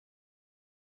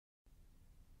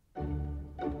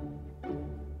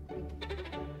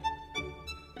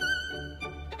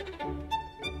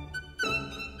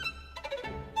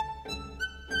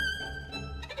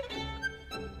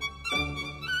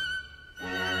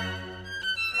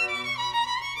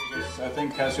I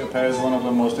think Cassiopeia is one of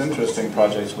the most interesting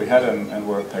projects we had in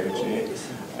Work Package,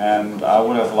 and I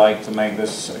would have liked to make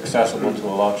this accessible to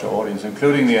a larger audience,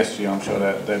 including the SGO. I'm sure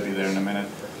that they'll be there in a minute.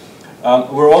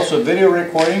 We're also video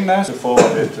recording this to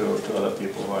forward it to other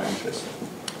people who are interested.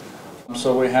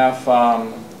 So we have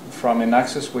from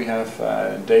Inaxis we have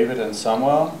David and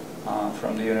Samuel.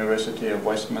 From the University of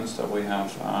Westminster we have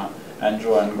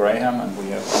Andrew and Graham, and we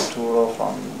have Arturo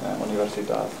from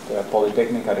Universidad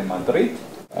Politécnica de Madrid.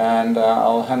 And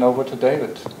I'll hand over to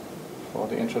David for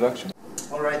the introduction.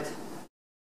 All right.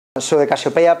 So the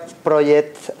Cassiopeia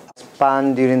project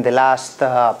spanned during the last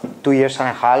 2 years and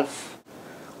a half.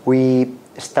 We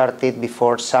started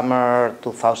before summer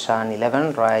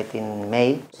 2011, right in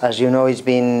May. As you know, it's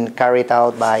been carried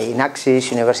out by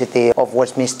Inaxis, University of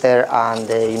Westminster, and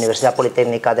the Universidad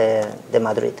Politécnica de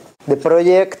Madrid. The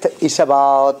project is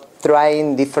about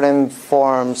trying different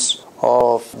forms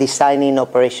of designing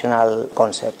operational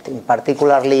concept, in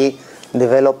particularly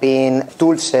developing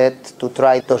tool set to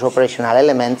try those operational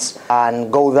elements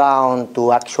and go down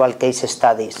to actual case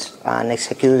studies and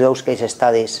execute those case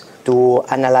studies to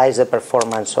analyze the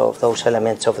performance of those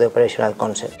elements of the operational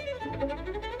concept.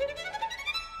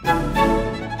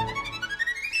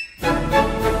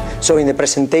 So in the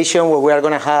presentation what we are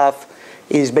going to have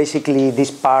is basically this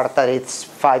part that it's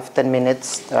 5-10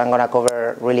 minutes that I'm going to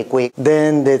cover really quick.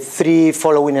 Then the 3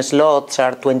 following slots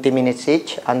are 20 minutes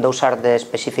each, and those are the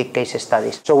specific case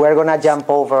studies. So we're going to jump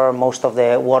over most of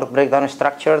the work breakdown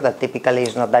structure that typically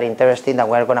is not that interesting, and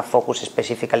we're going to focus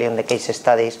specifically on the case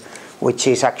studies, which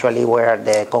is actually where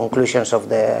the conclusions of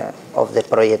the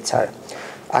projects are.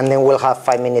 And then we'll have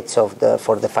 5 minutes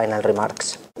for the final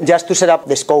remarks. Just to set up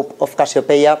the scope of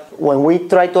Cassiopeia, when we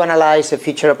try to analyze a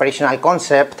future operational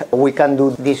concept, we can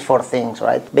do these 4 things,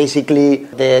 right? Basically,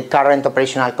 the current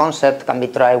operational concept can be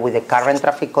tried with the current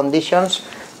traffic conditions.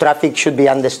 Traffic should be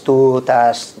understood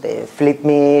as the fleet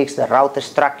mix, the route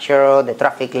structure, the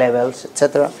traffic levels,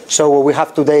 etc. So what we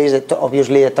have today is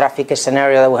obviously the traffic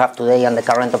scenario that we have today and the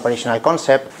current operational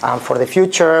concept. And for the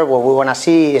future, what we want to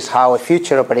see is how a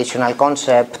future operational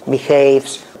concept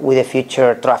behaves with the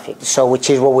future traffic. So which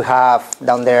is what we have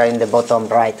down there in the bottom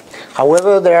right.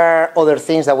 However, there are other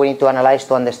things that we need to analyze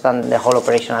to understand the whole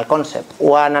operational concept.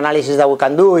 One analysis that we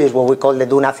can do is what we call the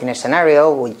do-nothing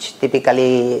scenario, which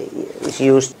typically is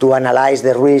used to analyze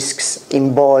the risks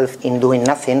involved in doing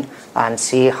nothing and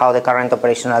see how the current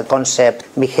operational concept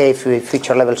behaves with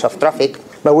future levels of traffic.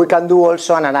 But we can do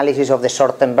also an analysis of the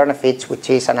short-term benefits,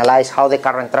 which is analyze how the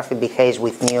current traffic behaves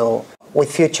with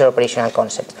future operational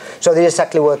concepts. So this is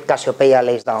exactly what Cassiopeia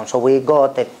lays down. So we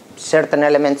got certain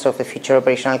elements of the future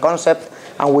operational concept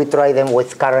and we try them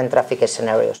with current traffic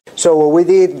scenarios. So what we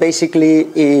did basically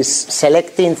is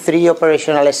selecting 3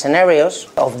 operational scenarios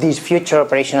of this future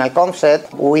operational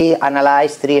concept. We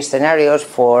analyzed 3 scenarios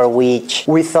for which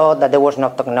we thought that there was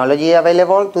no technology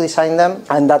available to design them,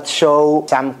 and that show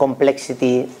some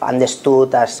complexity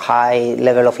understood as high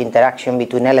level of interaction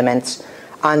between elements,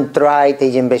 and tried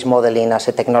agent-based modeling as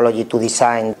a technology to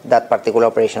design that particular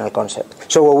operational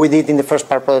concept. So what we did in the first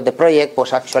part of the project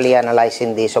was actually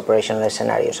analyzing these operational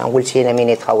scenarios, and we'll see in a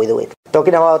minute how we do it.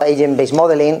 Talking about agent-based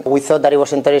modeling, we thought that it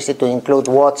was interesting to include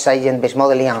what's agent-based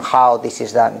modeling and how this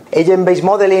is done. Agent-based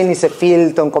modeling is a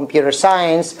field on computer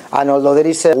science, and although there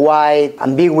is a wide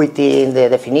ambiguity in the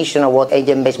definition of what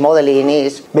agent-based modeling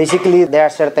is, basically there are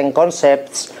certain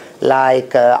concepts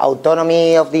like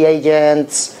autonomy of the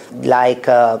agents, like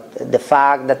the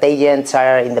fact that agents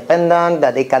are independent,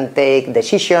 that they can take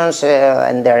decisions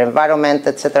in their environment,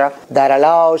 etc., that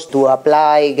allows to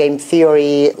apply game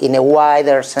theory in a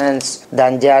wider sense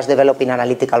than just developing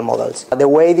analytical models. The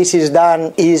way this is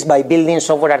done is by building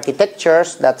software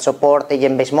architectures that support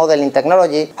agent-based modeling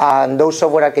technology, and those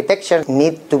software architectures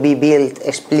need to be built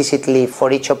explicitly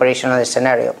for each operational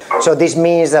scenario. So this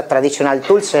means that traditional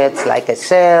toolsets like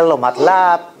Excel or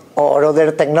MATLAB or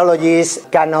other technologies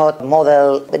cannot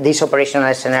model these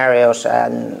operational scenarios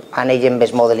and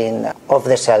agent-based modeling of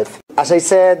the self. As I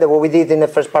said, what we did in the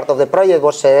first part of the project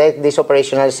was select these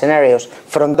operational scenarios.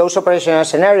 From those operational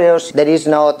scenarios, there is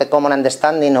not a common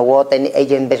understanding of what an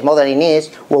agent-based modeling is.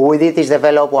 What we did is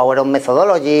develop our own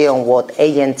methodology on what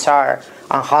agents are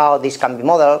and how this can be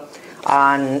modeled,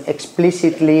 and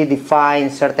explicitly define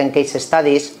certain case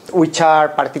studies which are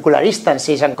particular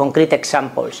instances and concrete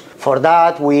examples. For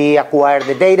that, we acquired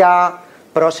the data,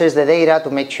 processed the data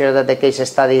to make sure that the case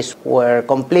studies were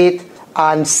complete,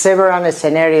 and several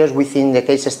scenarios within the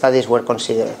case studies were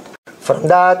considered. From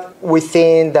that, we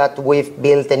think that we've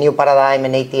built a new paradigm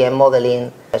in ATM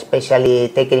modeling, especially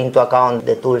taking into account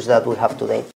the tools that we have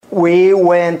today. We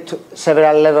went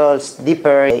several levels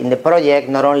deeper in the project,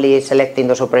 not only selecting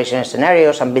those operational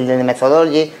scenarios and building the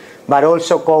methodology, but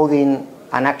also coding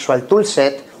an actual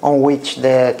toolset on which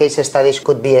the case studies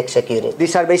could be executed.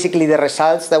 These are basically the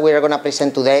results that we are going to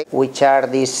present today, which are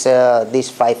these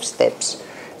 5 steps.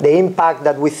 The impact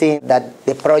that we think that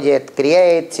the project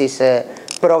creates is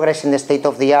progress in the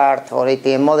state-of-the-art or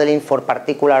ATM modeling for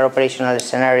particular operational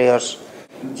scenarios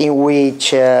in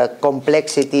which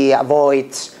complexity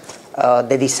avoids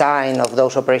the design of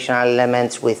those operational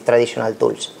elements with traditional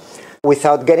tools.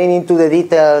 Without getting into the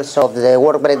details of the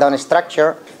work breakdown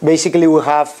structure, basically we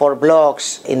have 4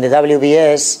 blocks in the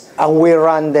WBS and we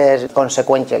run them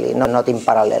consequentially, not in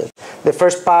parallel. The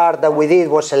first part that we did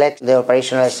was select the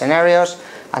operational scenarios,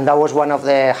 and that was one of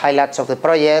the highlights of the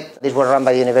project. This was run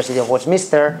by the University of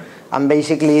Westminster, and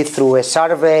basically through a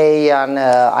survey and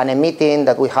a meeting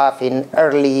that we have in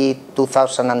early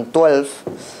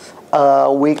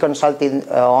 2012, we consulted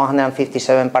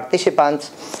 157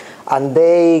 participants, and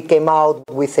they came out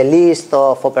with a list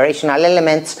of operational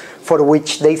elements for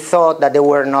which they thought that there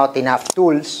were not enough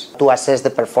tools to assess the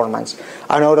performance.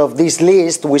 And out of this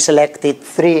list, we selected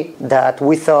 3 that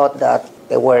we thought that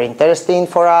they were interesting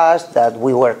for us, that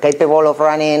we were capable of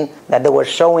running, that they were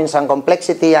showing some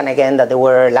complexity, and again, that there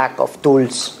were lack of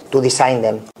tools to design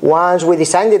them. Once we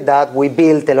decided that, we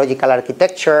built a logical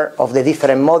architecture of the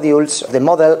different modules of the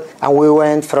model, and we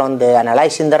went from the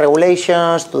analyzing the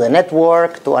regulations to the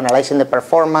network to analyzing the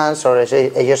performance or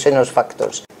exogenous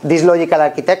factors. This logical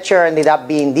architecture ended up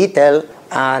being detailed,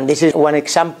 and this is one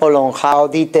example on how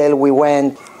detailed we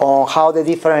went on how the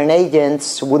different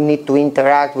agents would need to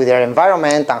interact with their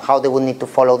environment and how they would need to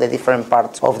follow the different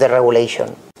parts of the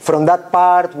regulation. From that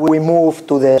part, we moved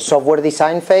to the software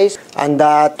design phase, and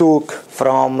that took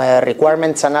from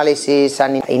requirements analysis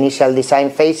and initial design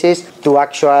phases to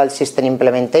actual system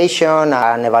implementation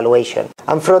and evaluation.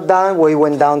 And from that, we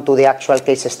went down to the actual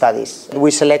case studies.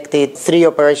 We selected 3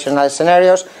 operational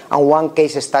scenarios and 1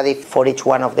 case study for each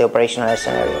one of the operational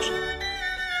scenarios.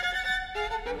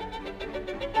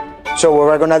 So what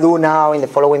we're going to do now in the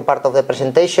following part of the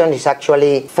presentation is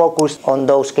actually focus on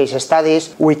those case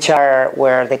studies, which are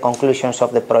where the conclusions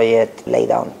of the project lay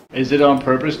down. Is it on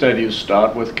purpose that you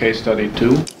start with case study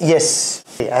 2? Yes,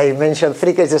 I mentioned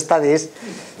 3 case studies.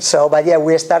 So, but yeah,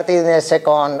 we started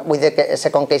with the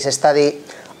second case study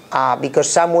because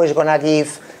Samu is going to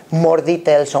give more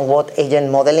details on what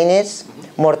agent modeling is,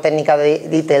 more technical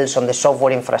details on the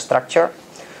software infrastructure.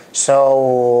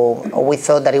 So we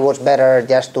thought that it was better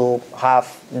just to have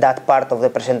that part of the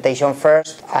presentation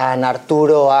first, and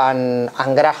Arturo and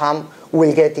Graham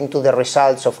will get into the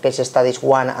results of case studies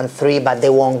 1 and 3, but they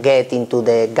won't get into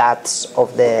the guts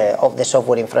of the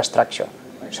software infrastructure.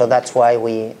 So that's why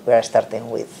we are starting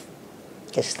with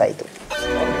case study 2.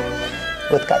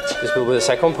 Good catch. This will be the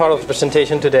second part of the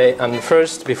presentation today, and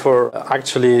first, before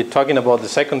actually talking about the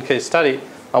second case study,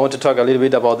 I want to talk a little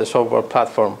bit about the software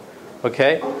platform.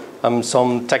 Okay,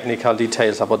 some technical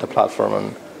details about the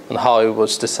platform and how it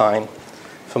was designed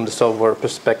from the software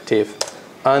perspective.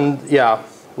 And yeah,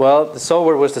 well, the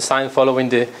software was designed following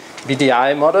the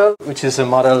BDI model, which is a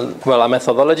model, well, a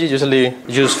methodology usually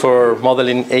used for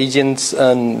modeling agents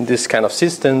and this kind of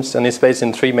systems, and it's based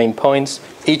in 3 main points.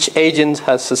 Each agent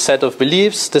has a set of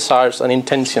beliefs, desires, and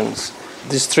intentions.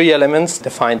 These 3 elements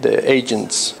define the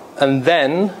agents, and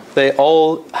then they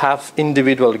all have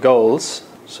individual goals.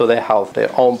 So they have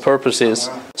their own purposes.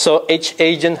 So each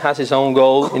agent has its own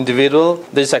goal, individual.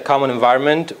 There's a common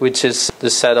environment, which is the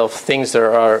set of things that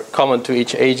are common to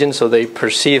each agent, so they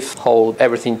perceive how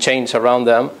everything changes around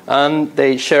them. And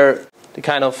they share the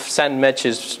kind of send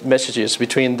messages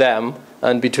between them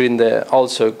and between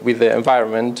also with the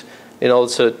environment, and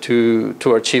also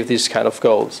to achieve these kind of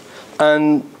goals.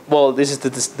 And well, this is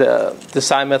the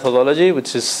design methodology,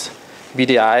 which is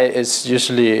BDI is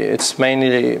it's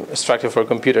mainly structured for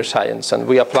computer science, and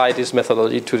we apply this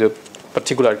methodology to the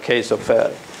particular case of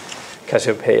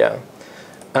CASSIOPEIA.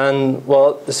 And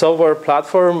well, the software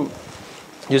platform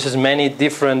uses many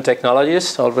different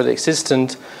technologies already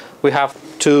existent. We have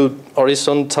 2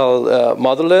 horizontal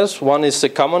modelers. One is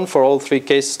common for all 3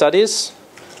 case studies,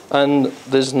 and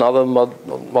there's another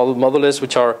modelers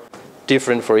which are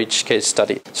different for each case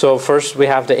study. So first we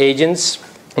have the agents.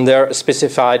 And they're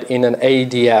specified in an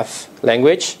ADF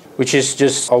language, which is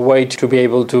just a way to be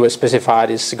able to specify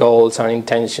these goals and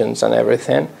intentions and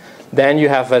everything. Then you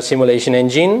have a simulation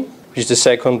engine, which is the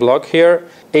second block here.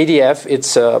 ADF,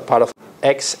 it's a part of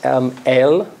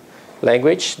XML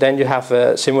language. Then you have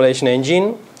a simulation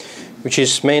engine, which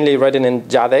is mainly written in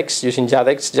JADEX, using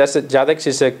JADEX. JADEX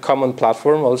is a common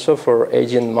platform also for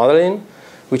agent modeling,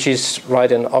 which is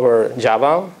written over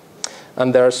Java.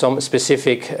 And there are some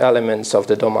specific elements of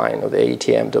the domain, of the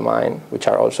ATM domain, which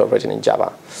are also written in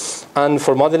Java. And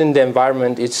for modeling the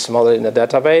environment, it's modeled in a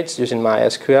database using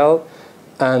MySQL,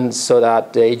 and so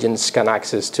that the agents can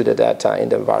access to the data in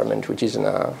the environment, which is in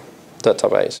a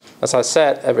database. As I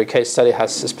said, every case study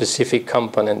has specific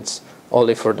components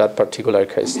only for that particular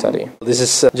case study. This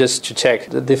is just to check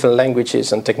the different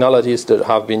languages and technologies that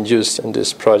have been used in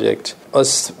this project.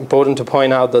 It's important to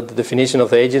point out that the definition of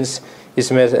the agents is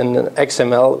made in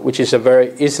XML, which is a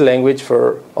very easy language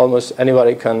for almost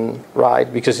anybody can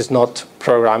write, because it's not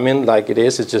programming like it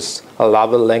is, it's just a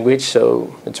label language,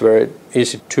 so it's very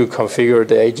easy to configure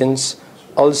the agents.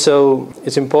 Also,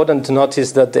 it's important to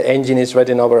notice that the engine is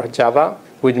written over Java,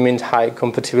 which means high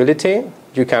compatibility.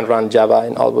 You can run Java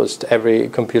in almost every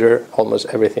computer, almost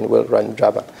everything will run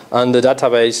Java. And the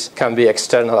database can be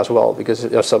external as well, because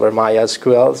it's over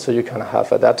MySQL, so you can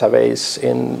have a database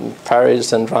in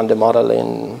Paris and run the model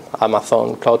in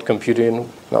Amazon cloud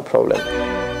computing, no problem.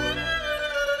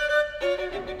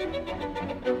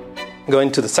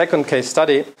 Going to the second case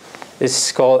study, this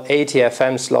is called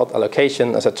ATFM slot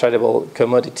allocation as a tradable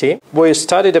commodity. We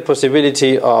studied the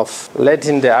possibility of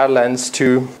letting the airlines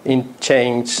to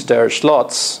change their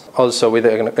slots also with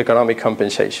economic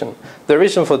compensation. The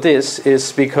reason for this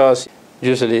is because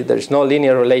usually there is no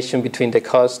linear relation between the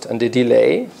cost and the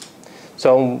delay.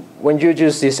 So when you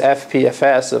use this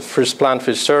FPFS, first plan,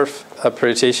 first serve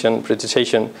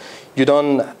prioritization, you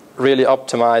don't really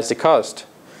optimize the cost.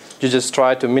 You just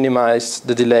try to minimize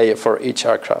the delay for each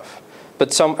aircraft.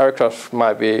 But some aircraft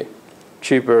might be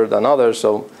cheaper than others,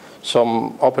 so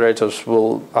some operators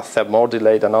will accept more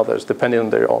delay than others, depending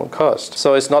on their own cost.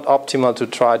 So it's not optimal to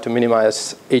try to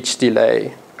minimize each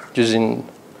delay using,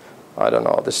 I don't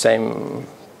know, the same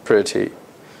priority.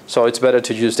 So it's better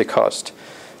to use the cost.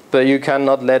 But you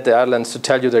cannot let the airlines to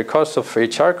tell you their cost of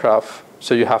each aircraft,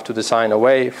 so you have to design a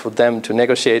way for them to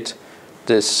negotiate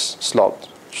this slot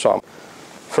sum.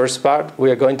 First part,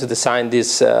 we are going to design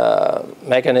this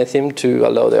mechanism to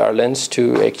allow the airlines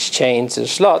to exchange the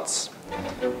slots,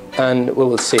 and we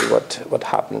will see what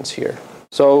happens here.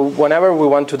 So whenever we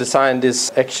want to design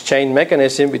this exchange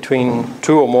mechanism between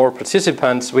two or more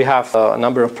participants, we have a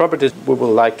number of properties we would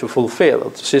like to fulfill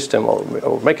of the system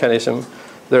or mechanism.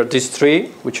 There are these three,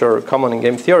 which are common in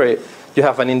game theory. You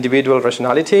have an individual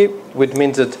rationality, which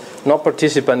means that no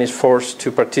participant is forced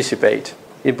to participate.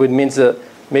 It would mean that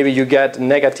maybe you get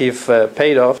negative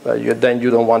payoff, then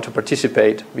you don't want to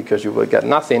participate because you will get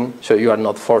nothing, so you are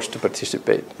not forced to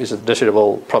participate. It's a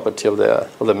desirable property of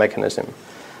the mechanism.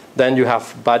 Then you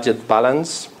have budget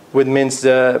balance, which means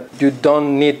that you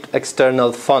don't need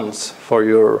external funds for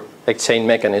your exchange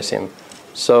mechanism.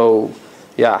 So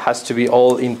yeah, it has to be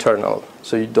all internal,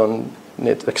 so you don't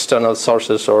need external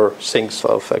sources or sinks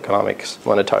of economics,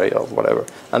 monetary or whatever.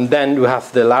 And then you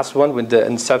have the last one with the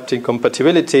incepting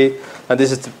compatibility, and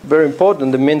this is very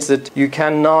important. It means that you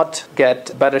cannot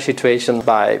get better situation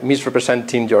by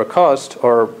misrepresenting your cost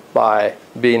or by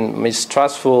being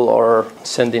mistrustful or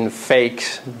sending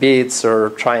fake bids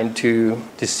or trying to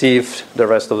deceive the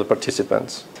rest of the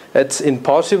participants. It's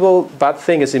impossible, bad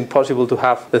thing is impossible to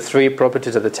have the three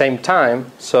properties at the same time.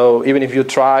 So even if you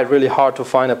try really hard to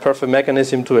find a perfect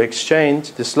mechanism to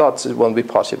exchange the slots, it won't be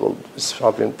possible. It's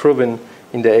been proven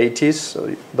in the 80s,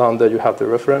 so down there you have the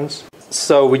reference.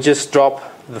 So we just drop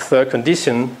the third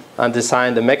condition and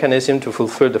design the mechanism to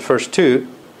fulfill the first two,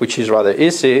 which is rather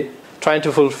easy. Trying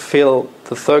to fulfill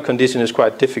the third condition is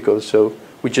quite difficult, so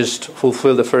we just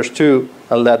fulfill the first two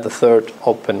and let the third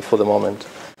open for the moment.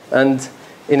 And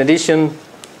in addition,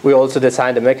 we also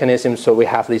designed the mechanism so we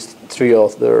have these three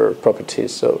other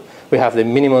properties. So we have the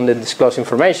minimum disclosed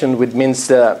information, which means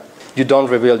that you don't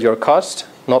reveal your cost,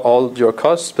 not all your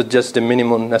costs, but just the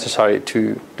minimum necessary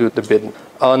to do the bid.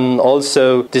 And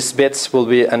also, these bids will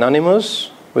be anonymous,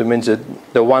 which means that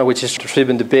the one which is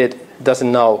receiving the bid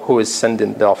doesn't know who is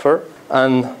sending the offer.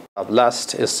 And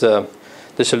last is the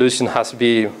solution has to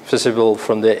be feasible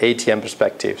from the ATM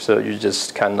perspective, so you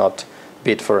just cannot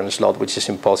bid for a slot which is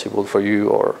impossible for you,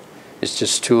 or it's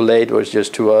just too late, or it's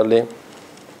just too early.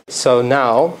 So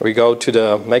now we go to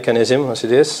the mechanism as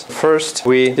it is. First,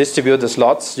 we distribute the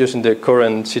slots using the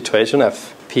current situation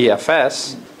of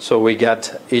PFS. So we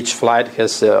get each flight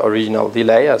has the original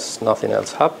delay as nothing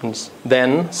else happens.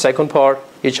 Then, second part,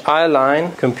 each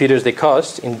airline computes the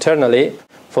cost internally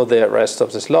for the rest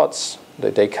of the slots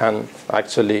that they can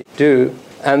actually do,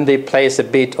 and they place a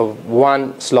bid of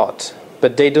one slot.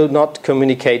 But they do not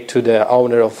communicate to the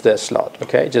owner of the slot,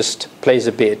 okay? Just place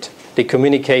a bid. They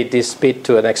communicate this bid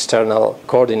to an external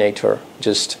coordinator,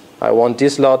 just I want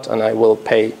this lot and I will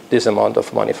pay this amount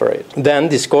of money for it. Then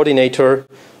this coordinator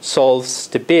solves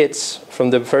the bits from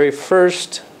the very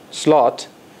first slot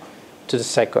to the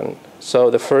second. So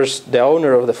the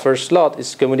owner of the first slot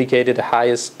is communicated the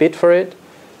highest bid for it,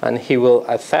 and he will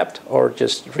accept or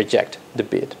just reject the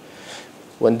bid.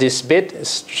 When this bid is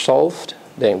solved,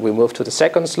 then we move to the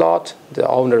second slot. The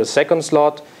owner of the second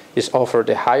slot is offered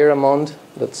a higher amount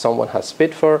that someone has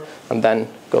bid for, and then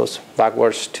goes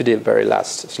backwards to the very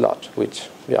last slot, which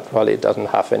probably doesn't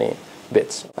have any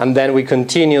bids. And then we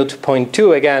continue to point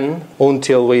 2 again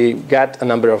until we get a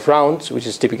number of rounds, which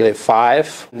is typically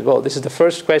 5. Well, this is the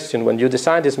first question. When you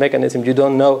design this mechanism, you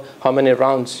don't know how many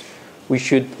rounds we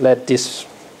should let this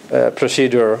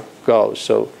procedure go.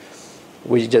 So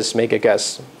we just make a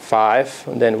guess, 5,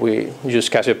 and then we use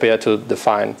Cassiopeia to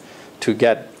define, to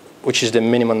get which is the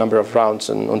minimum number of rounds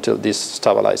until this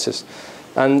stabilizes.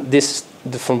 And this,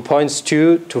 from points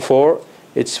 2 to 4,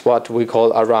 it's what we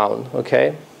call a round,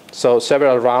 okay? So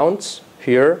several rounds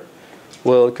here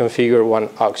will configure one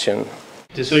auction.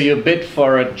 So you bid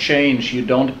for a change, you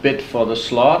don't bid for the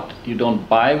slot, you don't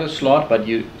buy the slot, but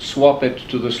you swap it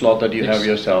to the slot that you have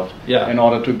yourself, in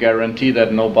order to guarantee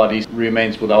that nobody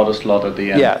remains without a slot at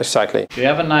the end. Yeah, exactly. Do you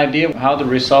have an idea how the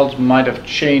results might have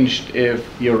changed if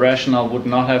your rationale would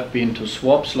not have been to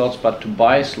swap slots but to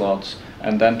buy slots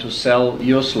and then to sell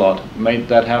your slot? May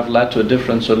that have led to a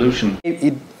different solution?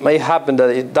 It may happen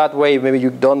that that way maybe you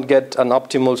don't get an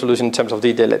optimal solution in terms of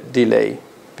the delay,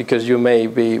 because you may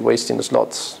be wasting the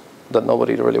slots that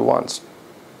nobody really wants.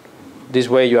 This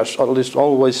way you are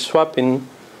always swapping,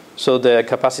 so the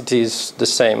capacity is the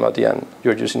same at the end.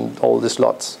 You're using all the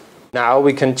slots. Now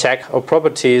we can check our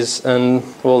properties, and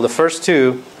well, the first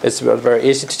 2 is very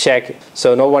easy to check.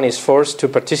 So no one is forced to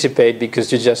participate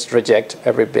because you just reject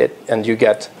every bid and you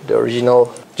get the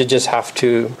original. You just have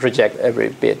to reject every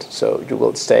bid, so you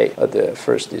will stay at the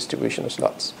first distribution of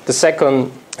slots. The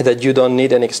second is that you don't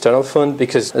need an external fund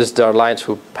because there are lines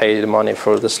who pay the money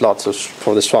for the slots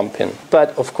for the swapping.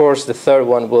 But of course the third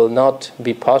one will not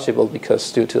be possible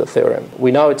because due to the theorem.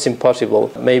 We know it's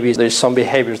impossible. Maybe there's some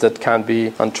behaviors that can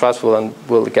be untrustful and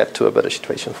will get to a better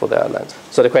situation for the airlines.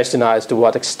 So the question now is, to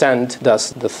what extent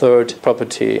does the third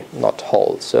property not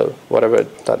hold? So whatever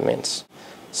that means.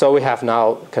 So we have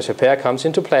now Cassiopeia comes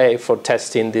into play for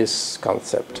testing this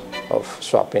concept of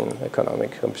swapping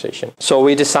economic compensation. So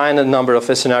we designed a number of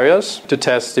scenarios to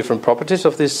test different properties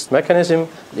of this mechanism.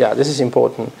 Yeah, this is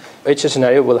important. Each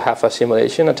scenario will have a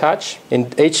simulation attached.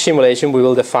 In each simulation we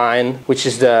will define which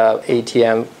is the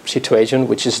ATM situation,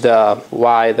 which is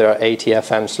why there are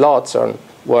ATFM slots, or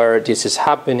where this is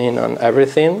happening and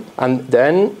everything. And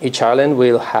then each island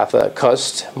will have a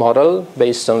cost model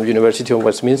based on University of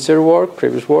Westminster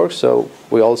previous work. So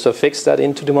we also fix that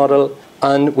into the model.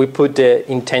 And we put the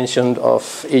intention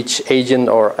of each agent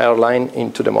or airline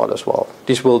into the model as well.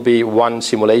 This will be one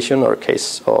simulation or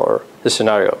case or the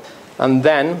scenario. And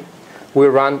then we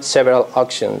run several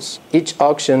auctions. Each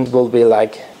auction will be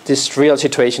like, this real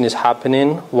situation is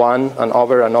happening one and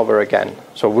over again.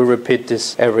 So we repeat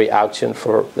this every auction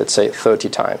for, let's say, 30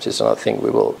 times. It's another thing, we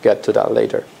will get to that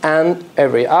later. And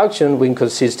every auction will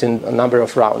consist in a number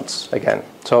of rounds again.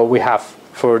 So we have,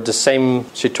 for the same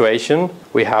situation,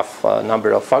 we have a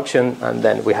number of auctions, and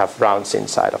then we have rounds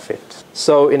inside of it.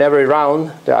 So in every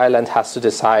round, the island has to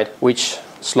decide which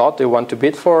slot they want to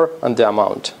bid for and the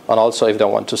amount, and also if they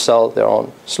want to sell their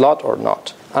own slot or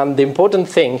not. And the important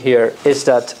thing here is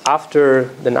that after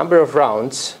the number of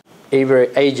rounds,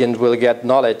 every agent will get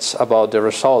knowledge about the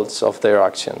results of their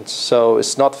actions. So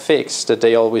it's not fixed that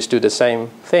they always do the same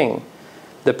thing.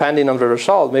 Depending on the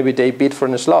result, maybe they bid for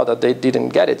a slot that they didn't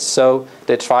get it, so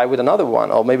they try with another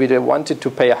one, or maybe they wanted to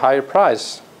pay a higher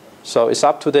price. So it's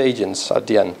up to the agents at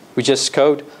the end. We just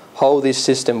code how this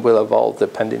system will evolve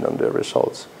depending on the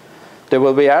results. There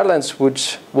will be airlines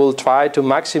which will try to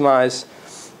maximize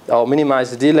or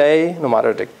minimize the delay no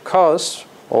matter the cost,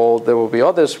 or there will be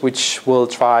others which will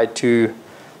try to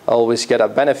always get a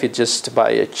benefit just by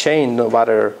a change no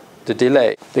matter the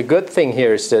delay. The good thing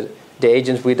here is that the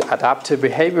agents will adapt their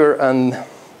behavior, and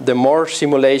the more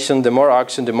simulation, the more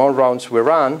auction, the more rounds we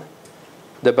run,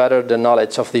 the better the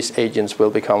knowledge of these agents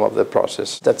will become of the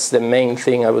process. That's the main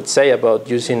thing I would say about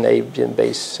using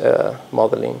agent-based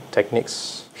modeling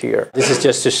techniques here. This is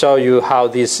just to show you how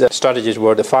these strategies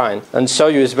were defined. And show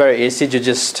you is very easy. You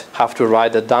just have to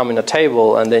write that down in a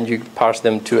table, and then you parse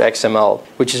them to XML,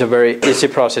 which is a very easy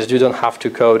process. You don't have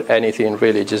to code anything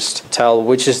really. Just tell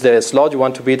which is the slot you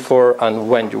want to bid for and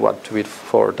when you want to bid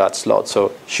for that slot. So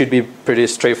it should be pretty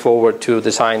straightforward to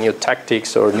design new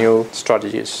tactics or new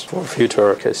strategies for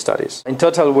future case studies. In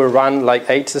total, we run like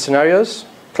 8 scenarios.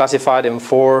 classified in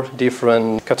 4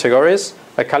 different categories.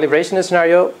 A calibration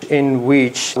scenario in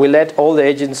which we let all the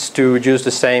agents to use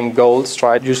the same goals,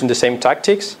 try using the same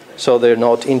tactics, so they're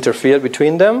not interfered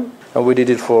between them. And we did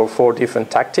it for 4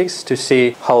 different tactics to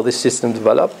see how the system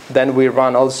developed. Then we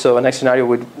run also a next scenario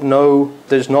with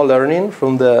there's no learning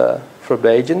from the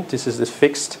agent. This is the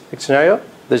fixed scenario.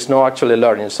 There's no actually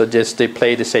learning, so just they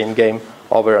play the same game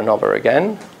over and over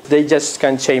again. They just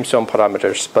can change some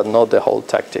parameters, but not the whole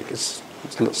tactic. It's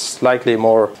slightly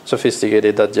more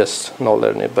sophisticated than just no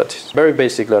learning, but it's very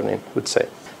basic learning, I would say.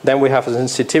 Then we have a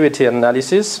sensitivity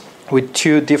analysis with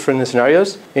 2 different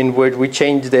scenarios in which we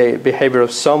change the behavior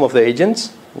of some of the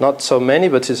agents, not so many,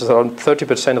 but it's around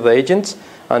 30% of the agents,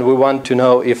 and we want to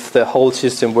know if the whole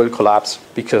system will collapse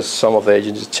because some of the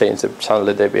agents change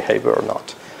suddenly their behavior or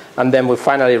not. And then we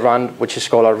finally run, which is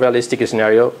called a realistic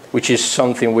scenario, which is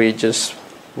something we just,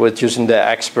 with using the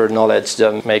expert knowledge,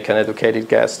 then make an educated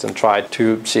guess and try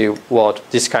to see what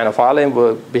this kind of island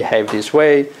will behave this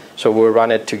way. So we'll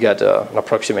run it to get an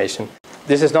approximation.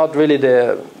 This is not really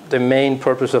the main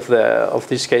purpose of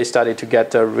this case study, to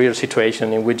get a real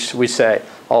situation in which we say,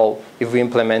 oh, if we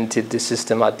implemented this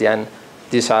system at the end,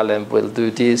 this island will do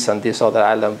this and this other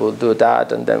island will do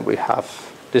that, and then we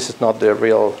have, this is not the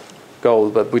real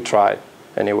goal, but we try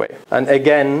anyway. And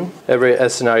again, every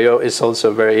scenario is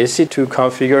also very easy to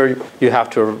configure. You have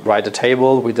to write a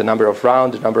table with the number of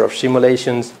rounds, the number of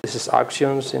simulations. This is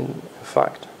actions, in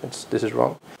fact. This is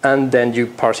wrong. And then you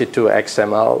parse it to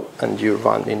XML and you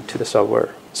run into the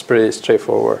software. It's pretty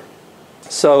straightforward.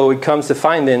 So it comes to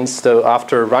findings. So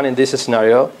after running this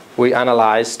scenario, we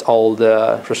analyzed all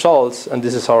the results, and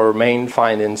this is our main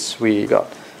findings we got.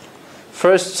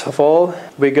 First of all,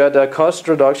 we got a cost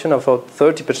reduction of about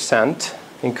 30%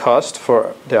 in cost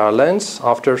for the airlines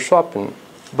after swapping,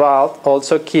 but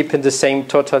also keeping the same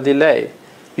total delay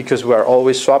because we are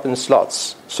always swapping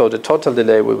slots. So the total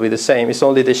delay will be the same. It's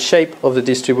only the shape of the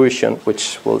distribution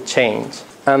which will change.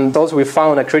 And also we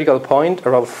found a critical point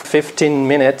around 15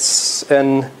 minutes,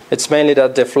 and it's mainly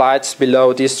that the flights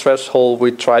below this threshold,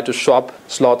 we try to swap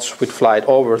slots with flight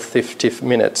over 50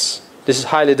 minutes. This is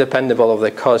highly dependable of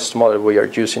the cost model we are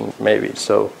using, maybe,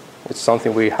 so it's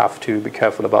something we have to be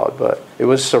careful about. But it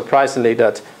was surprisingly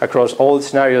that across all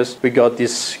scenarios we got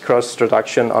this cost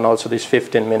reduction and also these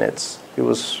 15 minutes. It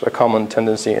was a common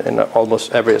tendency in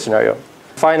almost every scenario.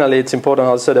 Finally, it's important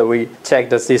also that we check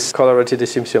that this collaborative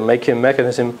decision-making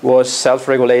mechanism was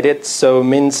self-regulated, so it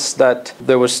means that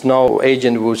there was no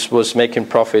agent who was making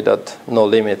profit at no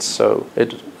limits, so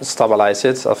it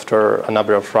stabilizes after a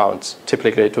number of rounds,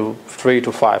 typically to 3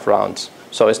 to 5 rounds.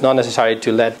 So it's not necessary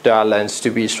to let the airlines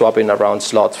to be swapping around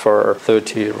slots for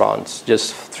 30 rounds,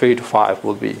 just 3 to 5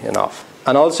 will be enough.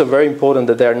 And also very important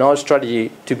that there is no strategy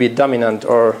to be dominant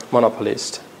or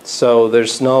monopolist. So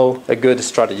there's no a good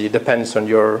strategy. It depends on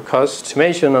your cost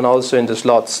estimation and also in the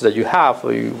slots that you have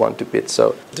or you want to bid.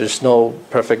 So there's no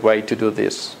perfect way to do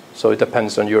this. So it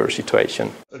depends on your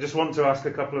situation. I just want to ask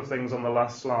a couple of things on the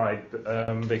last slide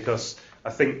because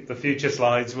I think the future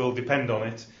slides will depend on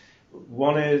it.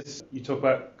 One is you talk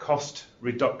about cost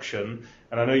reduction,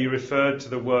 and I know you referred to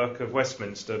the work of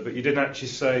Westminster, but you didn't actually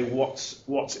say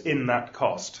what's in that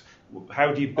cost.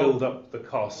 How do you build up the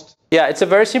cost? Yeah, it's a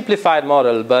very simplified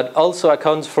model, but also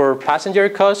accounts for passenger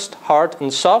cost, hard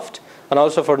and soft, and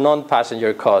also for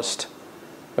non-passenger cost.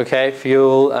 Okay,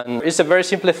 fuel, and it's a very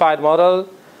simplified model,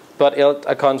 but it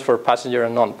accounts for passenger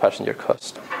and non-passenger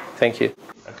cost. Thank you.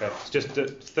 Okay, it's just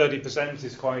that 30%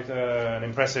 is quite an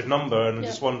impressive number, and I'm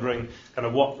just wondering kind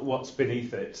of what's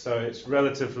beneath it. So it's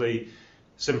relatively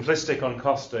simplistic on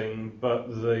costing,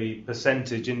 but the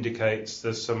percentage indicates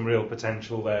there's some real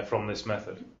potential there from this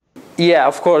method. Yeah,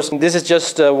 of course. This is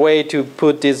just a way to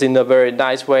put this in a very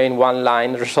nice way in one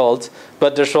line result,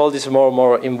 but the result is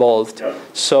more involved. Yeah.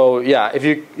 So yeah, if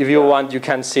you want, you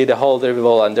can see the whole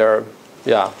deliverable, and there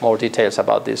are more details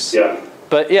about this. Yeah.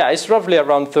 But yeah, it's roughly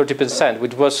around 30%,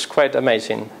 which was quite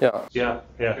amazing. Yeah,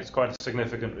 it's quite a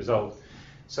significant result.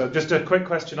 So just a quick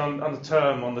question on the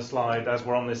term on the slide, as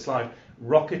we're on this slide.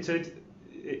 Rocketed,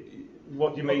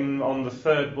 what do you mean on the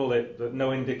third bullet, that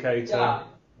no indicator? Yeah.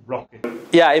 Rocket.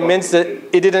 Yeah, it means that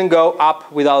it didn't go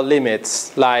up without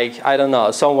limits. Like, I don't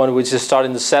know, someone was just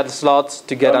starting to sell slots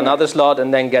to get another slot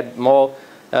and then get more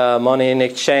money in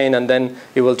exchange, and then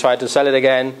he will try to sell it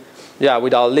again. Yeah,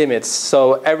 without limits.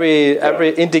 So every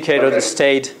indicator that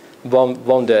stayed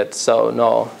bounded. So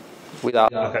no,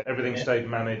 without. Okay, everything stayed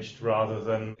managed rather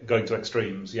than going to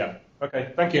extremes. Yeah.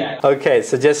 Okay, thank you. Okay,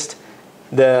 so just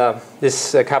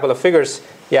this couple of figures.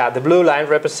 Yeah, the blue line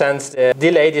represents the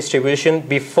delay distribution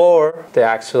before the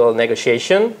actual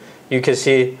negotiation. You can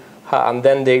see and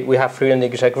then we have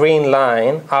a green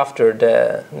line after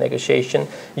the negotiation,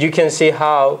 you can see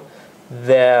how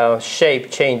the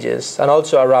shape changes, and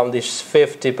also around this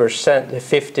 50%,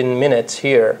 15 minutes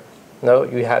here,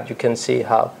 you can see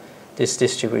how this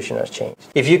distribution has changed.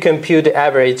 If you compute the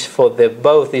average for the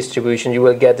both distribution, you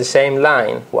will get the same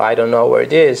line. Well, I don't know where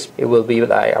it is. It will be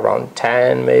like around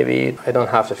 10 maybe. I don't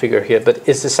have the figure here, but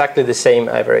it's exactly the same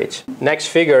average. Next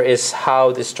figure is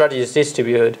how the strategies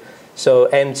distribute. So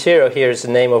M0 here is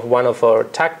the name of one of our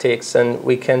tactics, and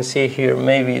we can see here,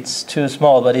 maybe it's too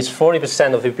small, but it's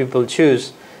 40% of the people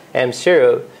choose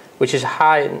M0, which is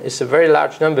high. It's a very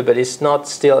large number, but it's not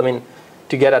still, I mean,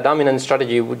 to get a dominant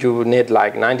strategy, you would need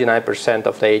like 99%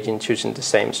 of the agents choosing the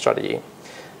same strategy.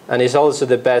 And it's also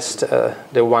the best,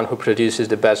 the one who produces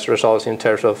the best results in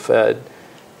terms of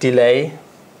delay.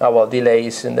 Well, delay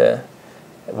is in the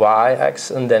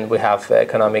y-axis, and then we have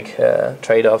economic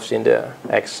trade-offs in the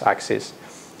x-axis.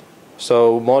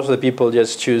 So most of the people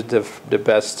just choose the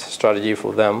best strategy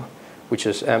for them, which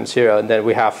is M0, and then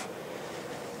we have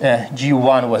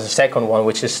G1 was the second one,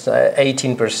 which is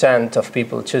 18% of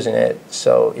people choosing it.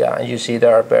 So yeah, you see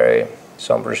there are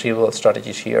some residual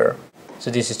strategies here.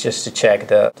 So this is just to check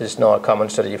that there's no common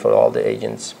strategy for all the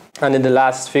agents. And in the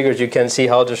last figures, you can see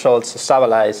how the results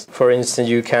stabilize. For instance,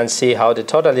 you can see how the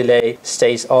total delay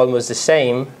stays almost the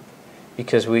same,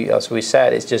 because as we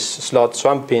said, it's just slot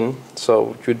swamping.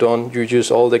 So you use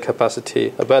all the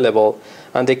capacity available,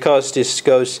 and the cost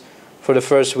goes for the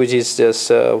first, which is just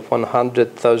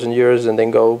 100,000 euros, and then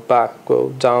go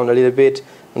down a little bit,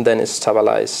 and then it's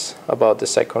stabilized about the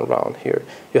second round here.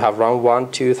 You have round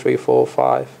 1, 2, 3, 4,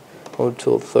 5,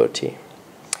 until 30.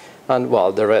 And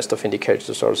well, the rest of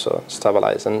indicators also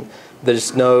stabilize, and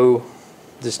there's no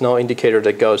indicator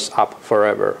that goes up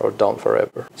forever or down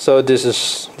forever. So this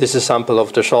is a sample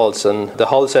of the results, and the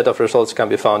whole set of results can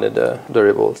be found in the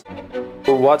reports.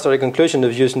 What's our conclusion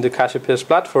of using the CASSIOPEIa's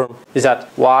platform is that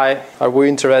why are we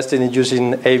interested in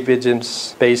using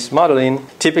agents-based modeling?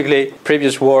 Typically,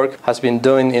 previous work has been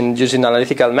done in using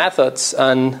analytical methods,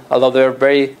 and although they're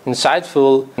very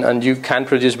insightful and you can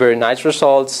produce very nice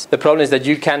results, the problem is that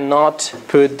you cannot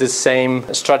put the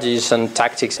same strategies and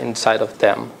tactics inside of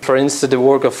them. For instance, the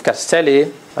work of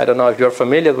Castelli, I don't know if you're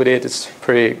familiar with it, it's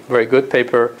a very good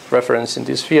paper reference in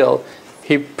this field.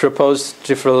 He proposed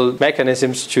different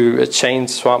mechanisms to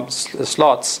change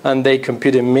slots, and they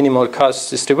compute a minimal cost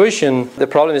distribution. The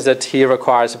problem is that he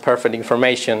requires perfect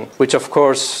information, which of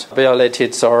course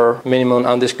violated our minimum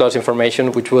undisclosed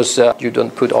information, which was you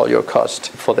don't put all your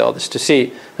cost for the others to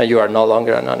see, and you are no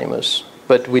longer anonymous.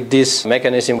 But with this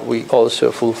mechanism, we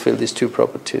also fulfill these two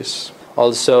properties.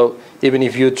 Also, even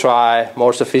if you try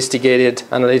more sophisticated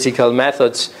analytical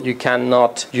methods, you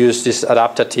cannot use these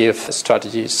adaptive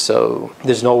strategies. So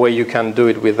there's no way you can do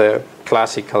it with the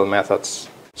classical methods.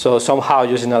 So somehow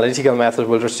using analytical methods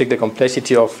will restrict the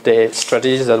complexity of the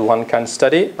strategies that one can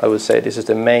study. I would say this is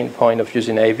the main point of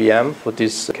using AVM for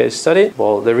this case study.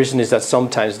 Well, the reason is that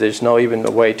sometimes there's no even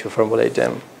a way to formulate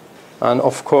them. And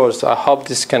of course, I hope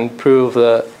this can prove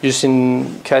that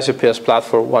using CASSIOPEIa's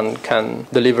platform, one can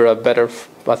deliver a better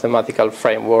mathematical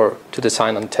framework to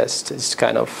design and test. It's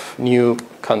kind of new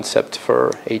concept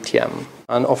for ATM.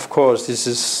 And of course,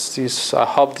 I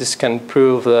hope this can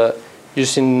prove that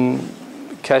using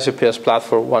CASSIOPEIa's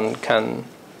platform, one can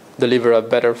deliver a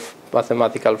better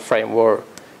mathematical framework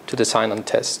to design and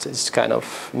test. It's kind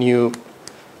of new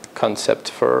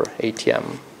concept for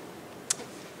ATM.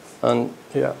 And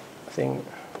yeah, I think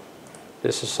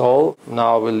this is all.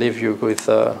 Now I will leave you with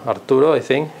Arturo, I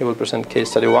think. He will present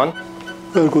case study 1.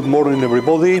 Well, good morning,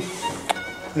 everybody.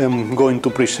 I'm going to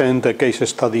present case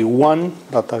study 1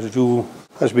 that, as you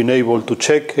has been able to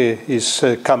check, is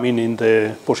coming in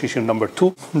the position number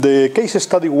 2. The case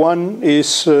study 1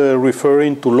 is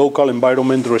referring to local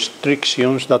environment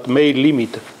restrictions that may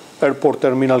limit airport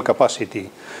terminal capacity.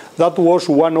 That was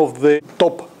one of the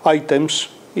top items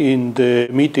in the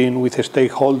meeting with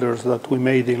stakeholders that we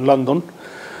made in London,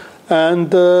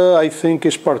 and I think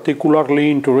it's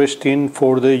particularly interesting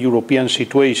for the European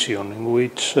situation, in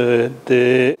which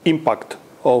the impact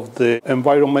of the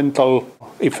environmental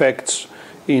effects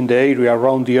in the area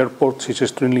around the airports is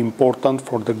extremely important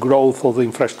for the growth of the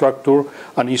infrastructure,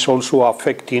 and is also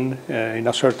affecting in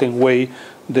a certain way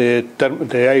the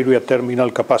area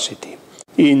terminal capacity.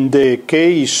 In the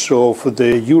case of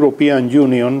the European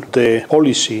Union, the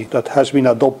policy that has been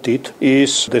adopted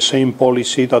is the same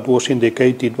policy that was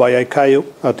indicated by ICAO,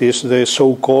 that is the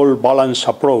so-called balanced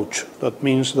approach. That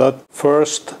means that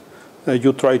first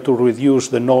you try to reduce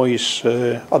the noise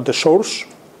at the source,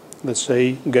 let's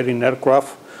say getting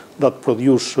aircraft that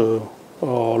produce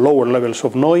lower levels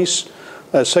of noise,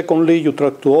 Secondly, you try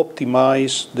to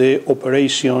optimize the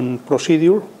operation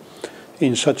procedure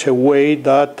in such a way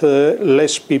that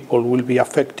less people will be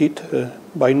affected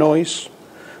by noise.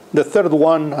 The third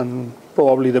one, and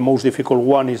probably the most difficult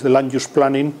one, is the land use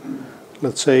planning.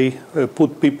 Let's say,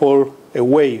 put people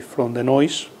away from the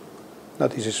noise.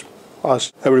 That is,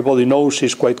 as everybody knows,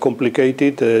 is quite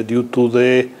complicated due to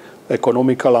the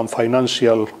economical and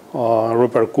financial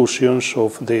repercussions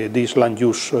of these land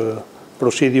use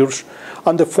procedures.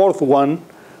 And the fourth one,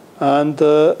 and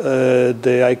the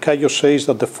ICAO says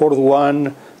that the fourth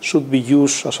one should be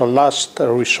used as a last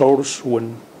resource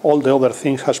when all the other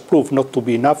things has proved not to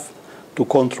be enough to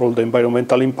control the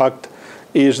environmental impact,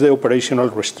 is the operational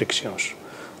restrictions.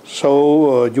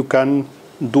 So you can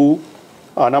do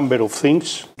a number of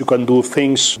things. You can do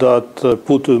things that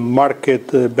put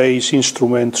market-based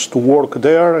instruments to work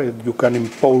there. You can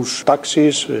impose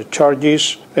taxes,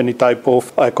 charges, any type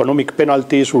of economic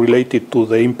penalties related to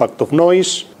the impact of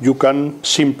noise. You can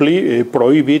simply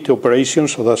prohibit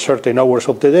operations at certain hours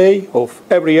of the day of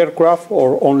every aircraft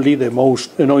or only the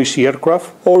most noisy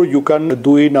aircraft. Or you can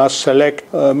do it as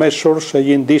select measures,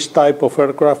 saying this type of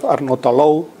aircraft are not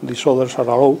allowed, these others are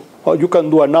allowed. You can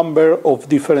do a number of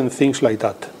different things like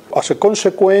that. As a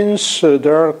consequence,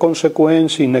 there are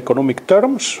consequences in economic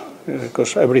terms,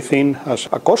 because everything has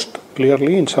a cost,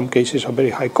 clearly, in some cases a very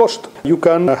high cost. You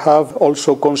can have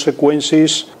also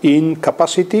consequences in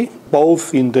capacity,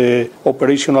 both in the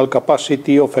operational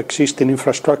capacity of existing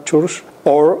infrastructures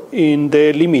or in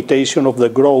the limitation of the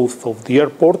growth of the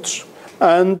airports.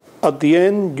 And at the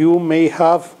end, you may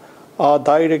have a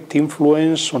direct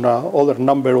influence on other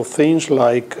number of things,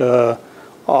 like a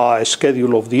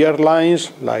schedule of the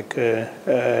airlines, like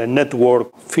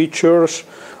network features,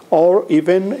 or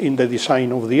even in the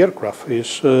design of the aircraft.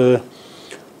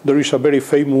 There is a very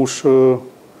famous story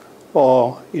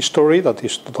that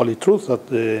is totally true, that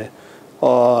the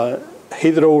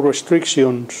hydro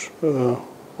restrictions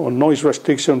or noise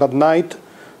restriction at night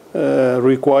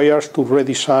requires to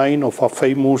redesign of a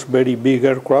famous very big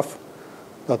aircraft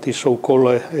that is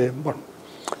so-called,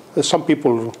 some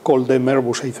people call them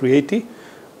Airbus A380,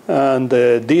 and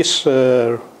this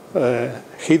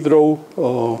hydro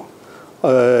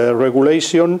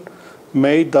regulation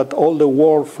made that all the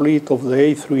world fleet of the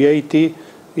A380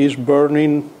 is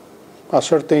burning a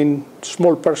certain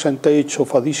small percentage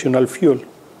of additional fuel,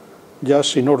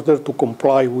 just in order to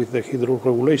comply with the hydro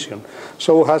regulation.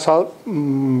 So it has a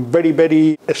very,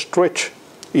 very stretch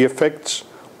effects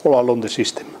all along the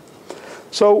system.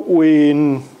 So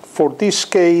for this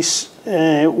case,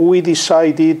 we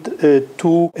decided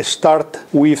to start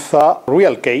with a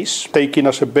real case, taking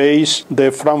as a base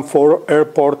the Frankfurt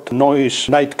Airport noise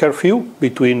night curfew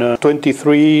between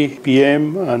 23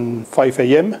 p.m. and 5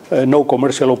 a.m. No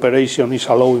commercial operation is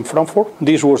allowed in Frankfurt.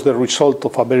 This was the result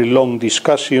of a very long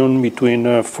discussion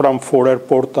between Frankfurt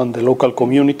Airport and the local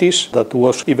communities that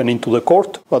was even into the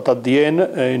court. But at the end,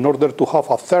 in order to have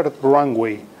a third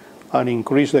runway and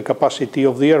increase the capacity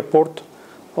of the airport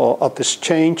at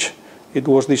exchange, it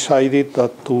was decided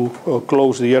that to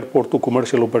close the airport to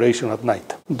commercial operation at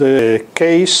night. The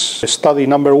case study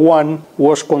number 1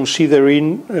 was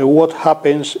considering what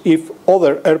happens if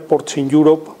other airports in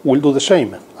Europe will do the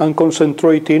same, and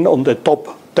concentrating on the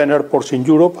top 10 airports in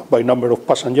Europe by number of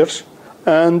passengers,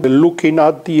 and looking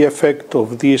at the effect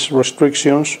of these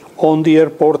restrictions on the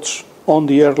airports, on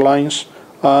the airlines,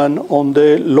 and on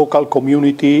the local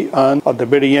community, and at the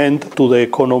very end to the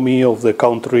economy of the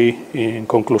country in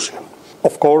conclusion.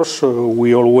 Of course,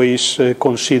 we always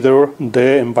consider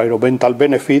the environmental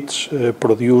benefits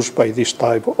produced by this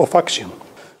type of action.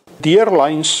 The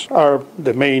airlines are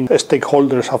the main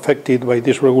stakeholders affected by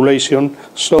this regulation,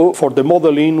 so for the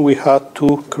modeling we had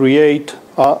to create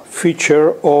a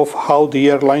feature of how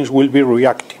the airlines will be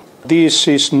reacting. This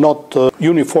is not a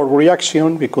uniform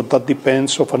reaction because that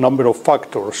depends on a number of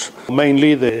factors,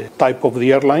 mainly the type of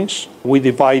the airlines. We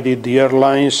divided the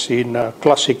airlines in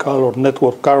classical or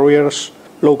network carriers,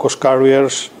 low-cost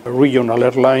carriers, regional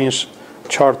airlines,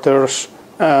 charters,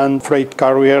 and freight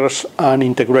carriers and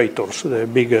integrators, the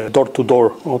big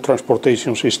door-to-door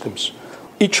transportation systems.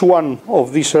 Each one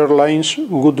of these airlines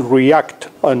would react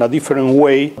in a different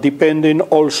way, depending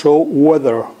also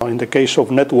whether, in the case of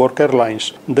network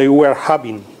airlines, they were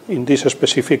having in this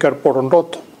specific airport or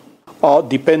not,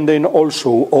 depending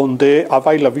also on the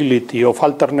availability of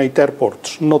alternate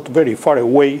airports not very far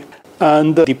away,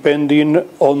 and depending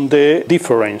on the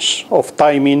difference of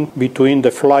timing between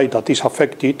the flight that is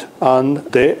affected and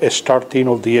the starting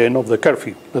of the end of the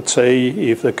curfew. Let's say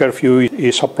if the curfew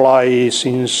is applied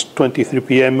since 23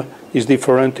 p.m., it's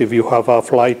different if you have a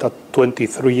flight at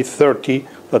 23:30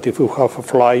 than if you have a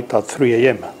flight at 3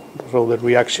 a.m. So the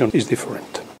reaction is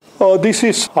different. This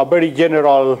is a very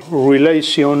general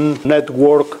relation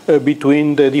network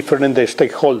between the different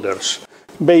stakeholders.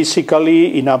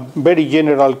 Basically, in a very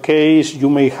general case, you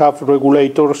may have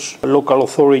regulators, local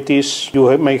authorities,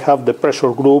 you may have the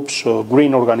pressure groups,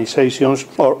 green organizations,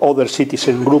 or other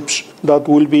citizen groups that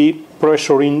will be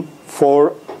pressuring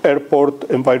for airport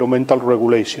environmental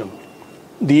regulation.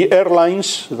 The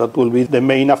airlines, that will be the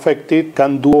main affected,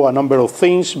 can do a number of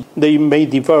things. They may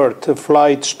divert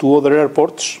flights to other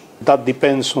airports. That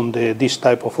depends on this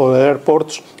type of other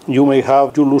airports. You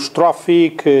lose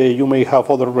traffic, you may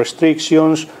have other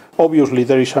restrictions. Obviously,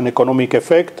 there is an economic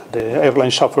effect. The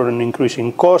airlines suffer an increase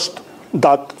in cost.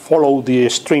 That follow the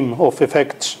stream of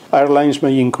effects. Airlines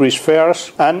may increase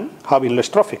fares and having less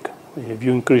traffic. If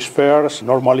you increase fares,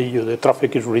 normally the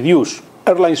traffic is reduced.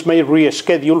 Airlines may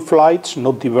reschedule flights,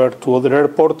 not divert to other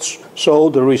airports, so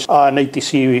there is an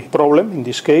ATC problem in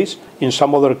this case. In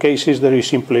some other cases, there is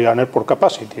simply an airport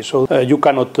capacity, so you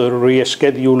cannot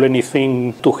reschedule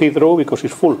anything to Heathrow because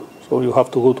it's full, so you have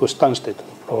to go to Stansted,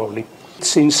 probably.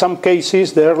 In some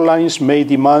cases, the airlines may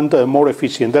demand a more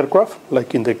efficient aircraft,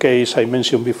 like in the case I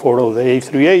mentioned before of the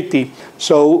A380.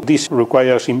 So this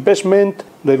requires investment.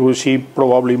 There will see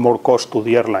probably more cost to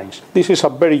the airlines. This is a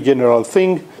very general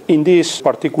thing. In this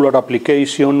particular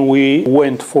application, we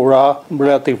went for a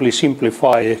relatively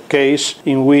simplified case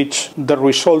in which the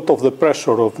result of the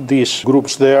pressure of these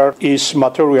groups there is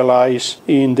materialized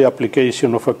in the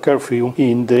application of a curfew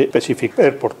in the specific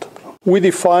airport. We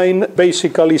define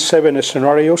basically 7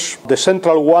 scenarios. The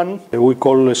central one, we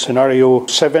call scenario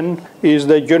 7, is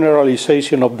the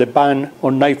generalization of the ban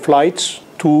on night flights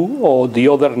to the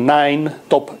other 9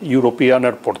 top European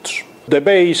airports. The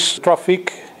base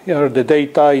traffic are the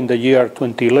data in the year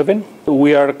 2011.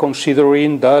 We are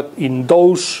considering that in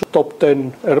those top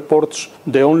 10 airports,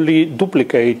 the only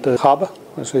duplicate hub,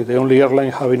 the only airline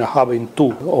having a hub in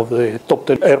 2 of the top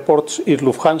 10 airports is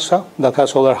Lufthansa, that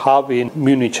has other hub in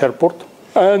Munich Airport.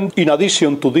 And in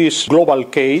addition to this global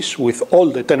case, with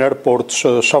all the 10 airports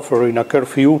suffering a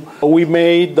curfew, we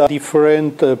made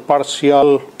different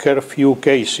partial curfew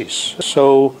cases.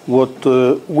 So what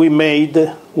we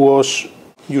made was,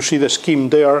 you see the scheme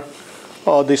there,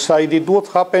 decided what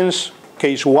happens,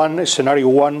 case 1, scenario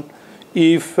 1,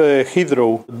 if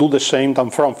Heathrow do the same than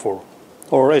Frankfurt,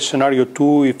 or scenario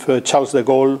 2 if Charles de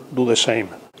Gaulle do the same.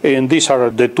 And these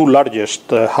are the 2 largest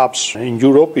hubs in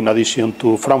Europe, in addition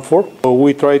to Frankfurt. So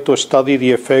we try to study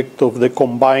the effect of the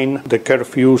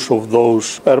curfews of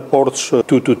those airports 2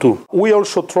 to 2. We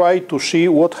also try to see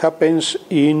what happens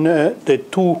in the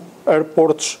 2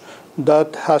 airports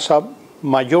that has a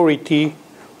majority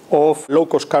of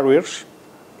low-cost carriers,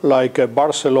 like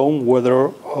Barcelona, whether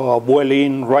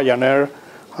Vueling, Ryanair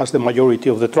has the majority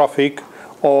of the traffic,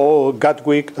 or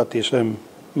Gatwick, that is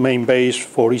main base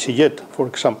for EasyJet, for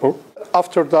example.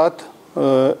 After that,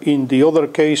 in the other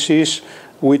cases,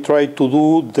 we try to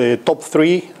do the top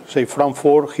 3, say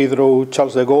Frankfurt, Heathrow,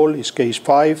 Charles de Gaulle is case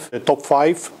 5. The top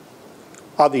 5,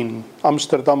 adding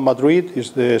Amsterdam, Madrid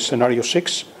is the scenario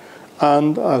 6.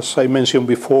 And as I mentioned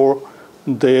before,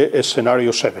 the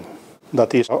scenario 7,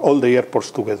 that is all the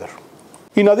airports together.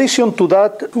 In addition to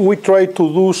that, we try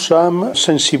to do some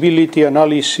sensibility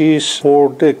analysis for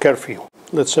the curfew.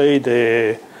 Let's say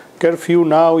the curfew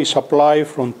now is applied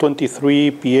from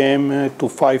 23 p.m. to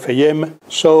 5 a.m.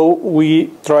 So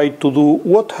we try to do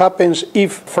what happens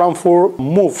if Frankfurt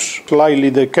moves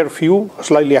slightly the curfew,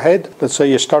 slightly ahead, let's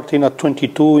say starting at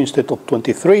 22 instead of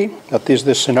 23. That is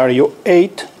the scenario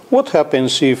 8. What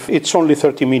happens if it's only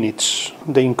 30 minutes?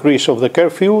 The increase of the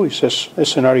curfew is a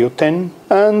scenario 10.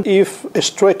 And if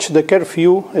stretch the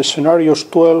curfew, scenarios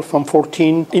 12 and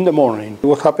 14 in the morning.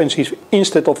 What happens is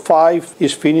instead of 5,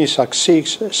 it's finished at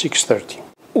 6:30.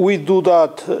 We do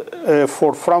that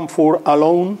for Frankfurt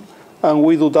alone, and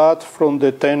we do that from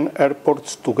the 10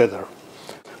 airports together.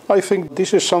 I think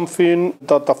this is something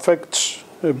that affects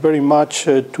very much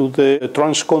to the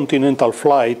transcontinental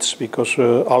flights, because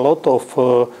a lot of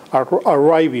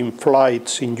arriving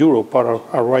flights in Europe are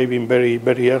arriving very,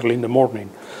 very early in the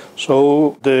morning.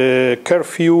 So the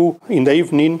curfew in the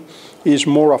evening is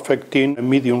more affecting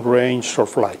medium range short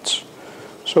flights.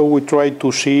 So we try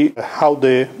to see how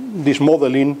this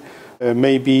modeling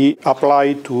may be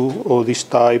applied to this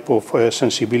type of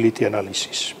sensibility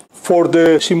analysis. For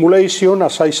the simulation,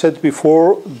 as I said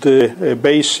before, the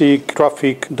basic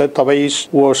traffic database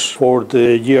was for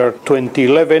the year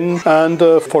 2011, and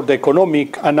for the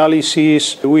economic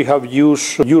analysis, we have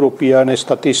used European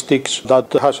statistics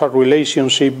that has a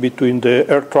relationship between the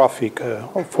air traffic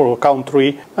for a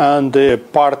country and the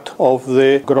part of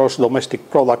the gross domestic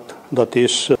product that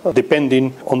is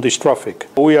depending on this traffic.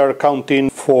 We are counting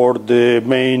for the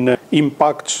main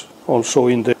impacts also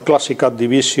in the classical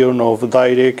division of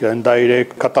direct and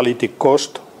indirect catalytic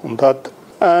cost on that.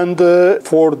 And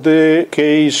for the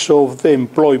case of the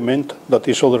employment, that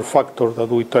is other factor that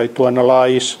we try to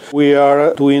analyze, we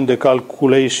are doing the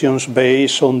calculations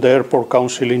based on the Airport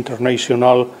Council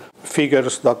International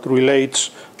figures that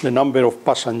relates the number of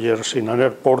passengers in an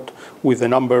airport with the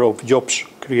number of jobs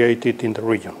created in the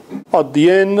region. At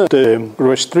the end, the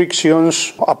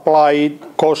restrictions applied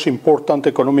cause important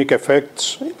economic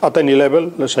effects at any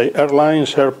level, let's say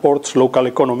airlines, airports, local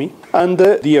economy, and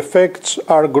the effects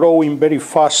are growing very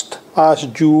fast as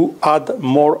you add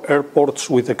more airports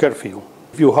with the curfew.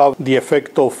 If you have the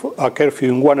effect of a curfew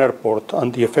in one airport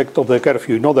and the effect of the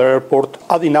curfew in another airport,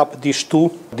 adding up these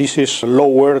two, this is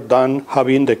lower than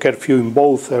having the curfew in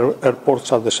both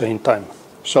airports at the same time.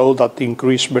 So that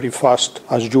increases very fast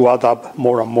as you add up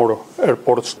more and more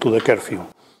airports to the curfew.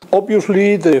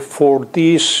 Obviously, for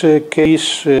this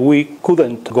case, we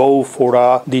couldn't go for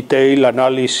a detailed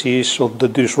analysis of the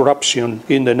disruption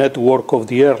in the network of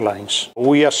the airlines.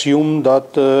 We assume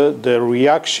that the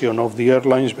reaction of the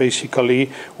airlines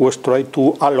basically was try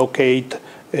to allocate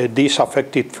this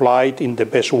affected flight in the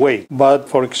best way. But,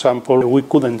 for example, we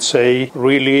couldn't say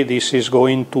really this is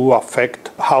going to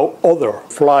affect how other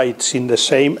flights in the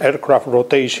same aircraft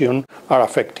rotation are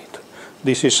affected.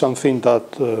 This is something that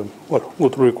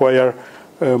would require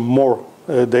more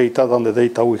data than the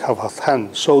data we have at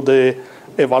hand. So the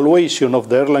evaluation of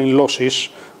the airline losses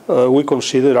we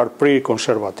consider are pretty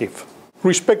conservative.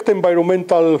 Respect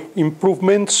environmental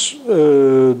improvements,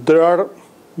 there are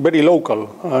very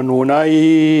local. And when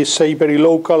I say very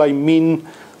local, I mean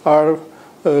are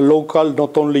local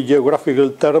not only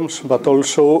geographical terms, but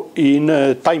also in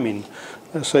timing.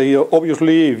 Say,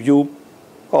 obviously, if you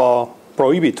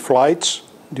prohibit flights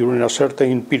during a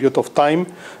certain period of time,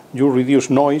 you reduce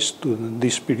noise to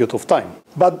this period of time.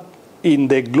 But in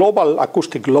the global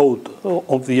acoustic load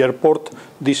of the airport,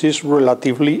 this is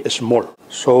relatively small.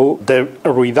 So the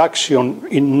reduction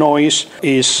in noise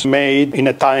is made in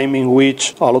a time in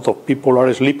which a lot of people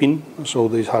are sleeping, so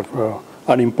these have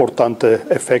an important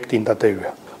effect in that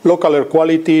area. Local air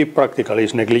quality practically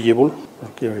is negligible.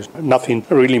 There is nothing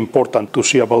really important to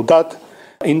see about that.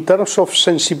 In terms of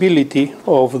sensibility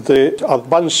of the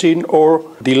advancing or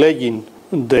delaying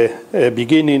the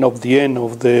beginning of the end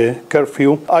of the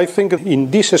curfew, I think in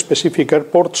these specific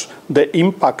airports the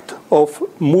impact of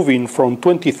moving from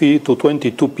 23 to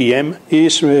 22 p.m.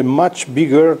 is much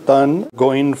bigger than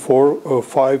going for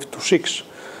 5 to 6,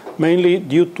 mainly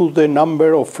due to the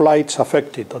number of flights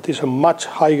affected. That is a much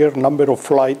higher number of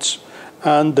flights,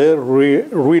 and the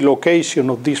relocation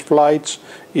of these flights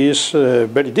is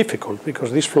very difficult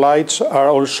because these flights are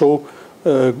also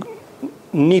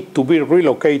need to be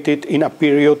relocated in a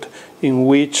period in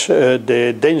which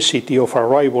the density of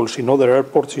arrivals in other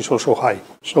airports is also high.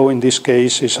 So in this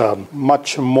case, it's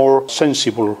much more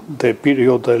sensible, the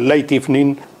period late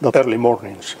evening than early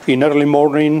mornings. In early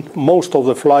morning, most of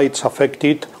the flights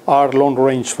affected are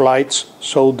long-range flights,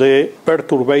 so the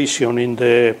perturbation in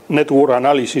the network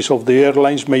analysis of the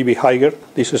airlines may be higher.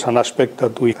 This is an aspect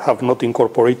that we have not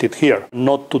incorporated here.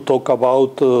 Not to talk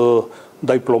about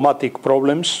diplomatic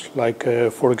problems, like,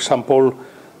 for example,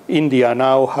 India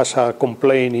now has a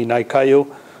complaint in ICAO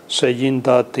saying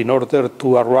that in order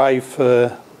to arrive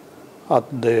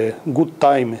at the good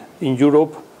time in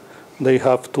Europe, they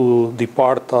have to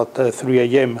depart at 3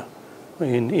 a.m.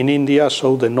 in India,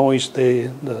 so the noise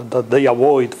that they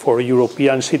avoid for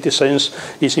European citizens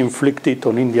is inflicted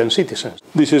on Indian citizens.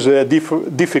 This is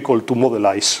difficult to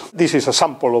modelize. This is a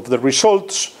sample of the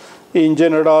results. In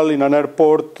general, in an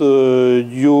airport,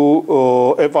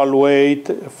 you evaluate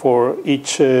for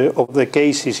each of the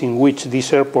cases in which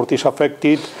this airport is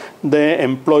affected, the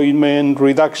employment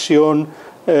reduction,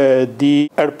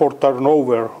 the airport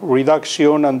turnover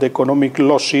reduction, and the economic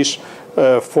losses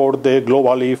for the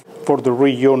globally, for the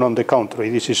region and the country.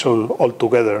 This is all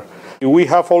together. We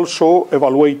have also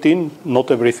evaluating,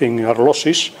 not everything are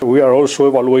losses, we are also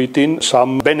evaluating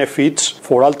some benefits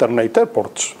for alternate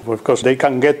airports because they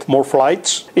can get more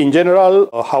flights. In general,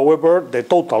 however, the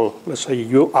total, let's say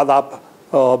you add up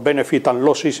benefit and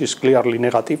losses is clearly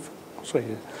negative. So,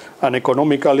 and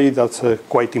economically, that's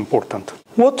quite important.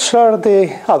 What are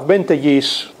the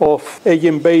advantages of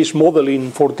agent-based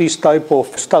modeling for this type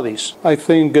of studies? I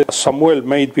think Samuel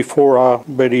made before a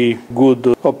very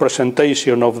good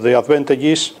presentation of the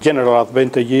advantages, general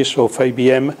advantages of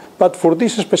ABM, but for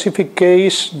this specific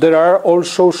case, there are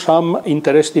also some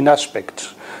interesting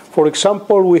aspects. For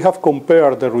example, we have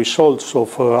compared the results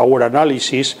of our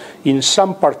analysis in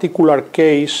some particular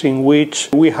case in which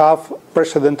we have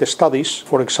precedent studies.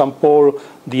 For example,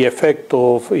 the effect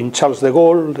of in Charles de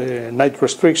Gaulle, the night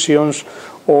restrictions,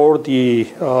 or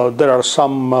there are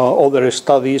some other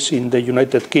studies in the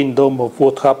United Kingdom of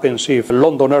what happens if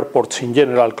London airports in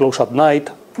general close at night.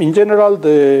 In general,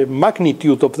 the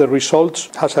magnitude of the results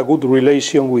has a good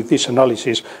relation with this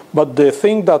analysis, but the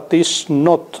thing that is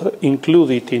not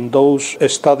included in those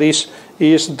studies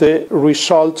is the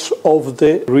results of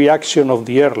the reaction of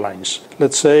the airlines.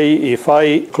 Let's say if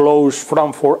I close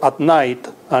Frankfurt at night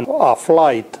and a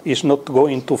flight is not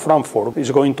going to Frankfurt,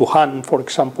 is going to Hahn, for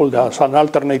example, as an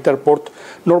alternate airport,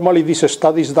 normally these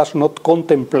studies does not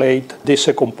contemplate the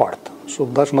second part. So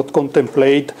does not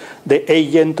contemplate the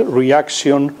agent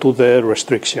reaction to the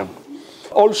restriction.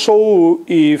 Also,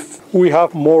 if we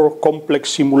have more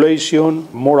complex simulation,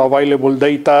 more available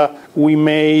data, we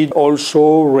may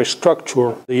also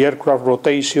restructure the aircraft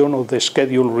rotation or the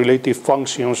schedule-related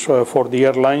functions for the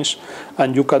airlines,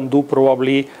 and you can do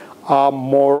probably a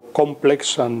more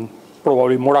complex and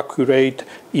probably more accurate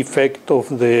effect of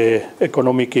the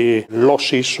economic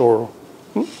losses or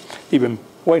even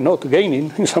why not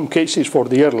gaining in some cases for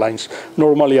the airlines,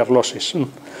 normally are losses.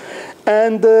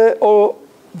 And the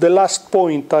last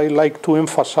point I like to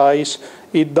emphasize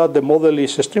is that the model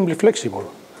is extremely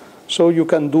flexible. So you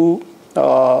can do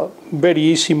very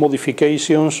easy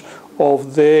modifications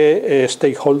of the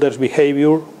stakeholders'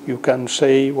 behavior. You can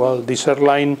say, well, this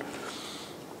airline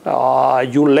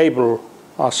you label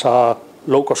as a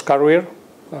low-cost carrier.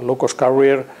 A low-cost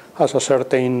carrier has a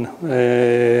certain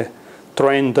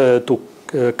trend to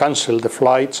cancel the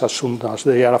flights as soon as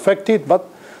they are affected, but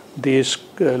this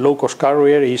low-cost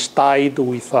carrier is tied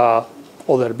with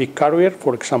other big carrier.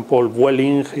 For example,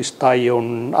 Vueling is tied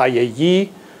on IAG,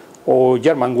 or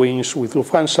Germanwings with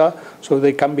Lufthansa, so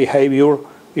they can behave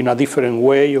in a different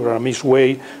way or a mixed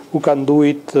way. We can do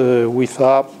it with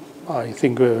I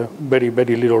think very,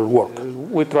 very little work.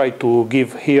 We try to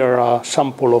give here a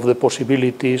sample of the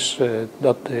possibilities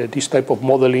that this type of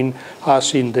modeling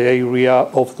has in the area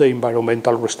of the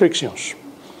environmental restrictions.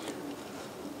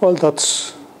 Well,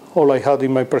 that's all I had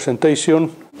in my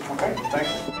presentation. Okay, thanks.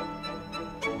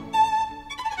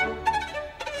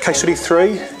 Case study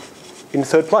 3 in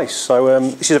third place. So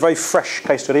this is a very fresh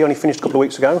case study, only finished a couple of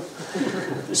weeks ago.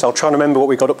 So I'll try and remember what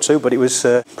we got up to, but it was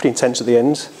pretty intense at the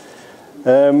end.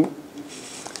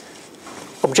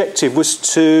 Objective was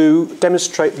to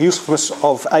demonstrate the usefulness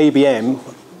of ABM,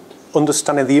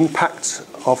 understanding the impact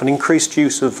of an increased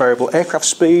use of variable aircraft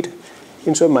speed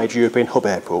into a major European hub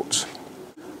airport.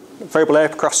 Variable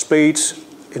aircraft speed,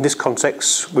 in this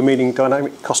context, we're meaning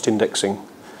dynamic cost indexing.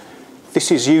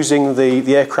 This is using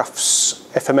the aircraft's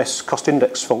FMS cost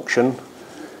index function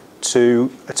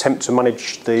to attempt to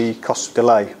manage the cost of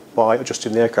delay by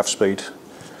adjusting the aircraft speed.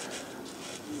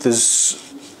 There's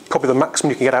probably the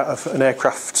maximum you can get out of an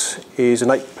aircraft is an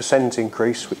 8%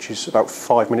 increase, which is about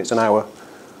 5 minutes an hour,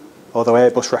 although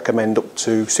Airbus recommend up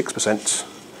to 6%.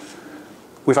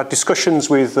 We've had discussions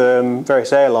with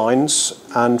various airlines,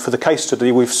 and for the case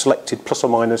study we've selected plus or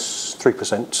minus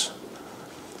 3%.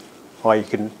 You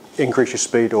can increase your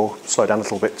speed or slow down a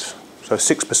little bit, so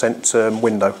 6%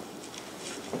 window.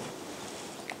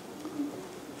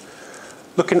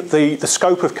 Looking at the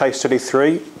scope of case study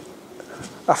 3,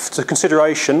 after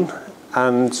consideration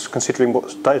and considering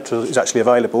what data is actually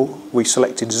available, we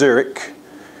selected Zurich.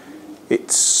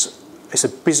 It's a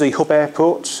busy hub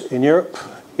airport in Europe.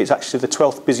 It's actually the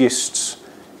 12th busiest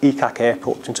ECAC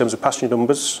airport in terms of passenger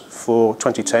numbers for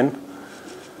 2010.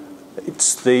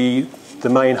 It's the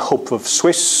main hub of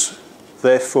Swiss,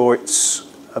 therefore it's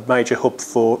a major hub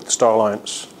for the Star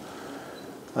Alliance.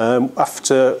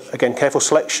 After, again, careful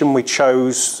selection, we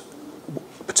chose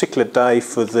a particular day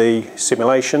for the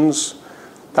simulations.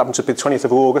 That happened to be the 20th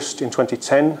of August in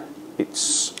 2010.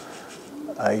 It's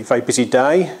a very busy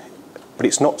day, but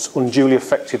it's not unduly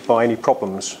affected by any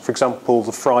problems. For example,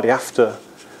 the Friday after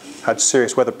had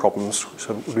serious weather problems,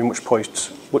 so there would be much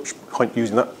point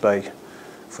using that day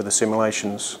for the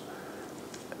simulations.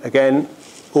 Again,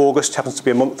 August happens to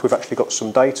be a month we've actually got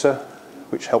some data,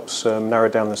 which helps narrow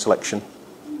down the selection.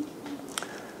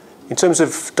 In terms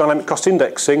of dynamic cost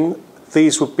indexing,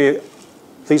 these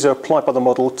are applied by the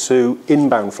model to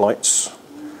inbound flights.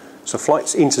 So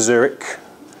flights into Zurich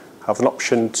have an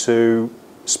option to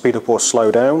speed up or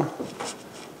slow down.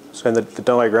 So in the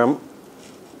diagram,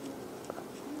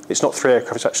 it's not 3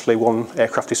 aircraft, it's actually 1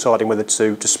 aircraft deciding whether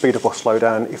to speed up or slow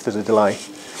down if there's a delay.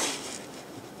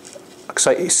 Like I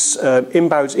say, it's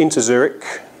inbounds into Zurich,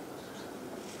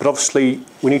 but obviously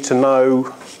we need to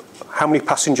know how many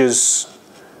passengers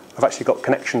have actually got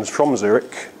connections from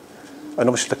Zurich, and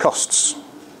obviously the costs.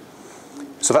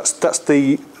 So that's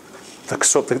the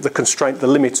constraint, the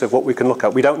limit of what we can look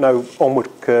at. We don't know onward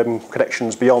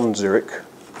connections beyond Zurich,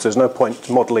 so there's no point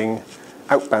modelling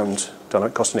outbound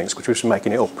dynamic cost index, which we've been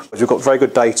making it up. We've got very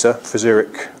good data for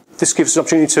Zurich. This gives us an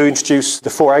opportunity to introduce the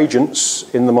 4 agents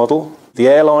in the model. The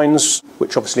airlines,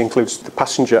 which obviously includes the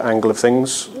passenger angle of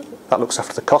things, that looks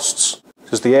after the costs.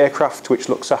 There's the aircraft, which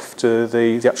looks after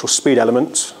the actual speed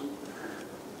element.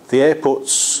 The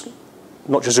airports,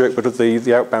 not just Zurich, but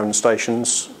the outbound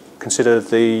stations, consider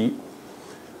the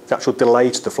actual delay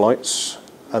to the flights.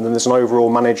 And then there's an overall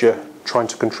manager trying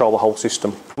to control the whole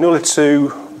system. In order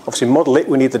to obviously model it,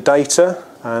 we need the data,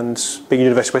 and being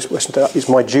University of Western, it's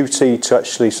my duty to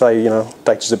actually say,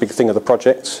 data's a big thing of the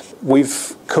project.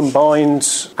 We've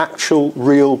combined actual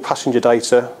real passenger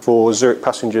data for Zurich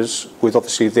passengers with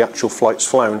obviously the actual flights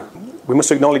flown. We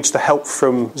must acknowledge the help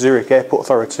from Zurich Airport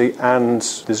Authority and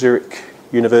the Zurich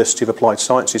University of Applied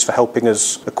Sciences for helping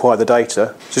us acquire the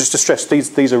data. So just to stress,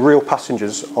 these are real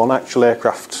passengers on actual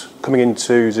aircraft coming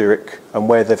into Zurich and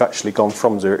where they've actually gone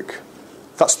from Zurich.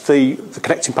 That's the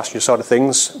connecting passenger side of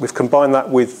things. We've combined that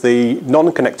with the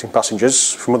non-connecting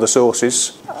passengers from other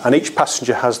sources, and each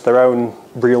passenger has their own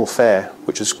real fare,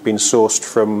 which has been sourced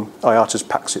from IATA's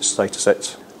PAXITS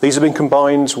dataset. These have been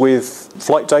combined with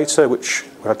flight data, which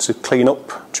we had to clean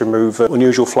up to remove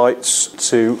unusual flights,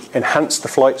 to enhance the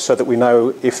flights so that we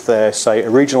know if they're, say, a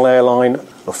regional airline,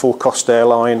 a full-cost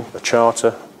airline, a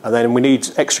charter. And then we need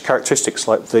extra characteristics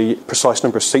like the precise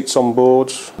number of seats on board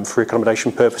for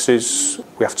accommodation purposes.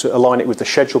 We have to align it with the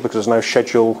schedule because there's no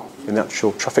schedule in the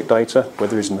actual traffic data, where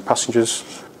there is in the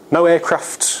passengers. No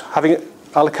aircraft, having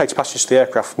allocated passengers to the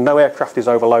aircraft, no aircraft is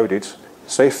overloaded.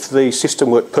 So if the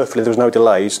system worked perfectly, there was no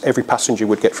delays, every passenger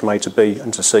would get from A to B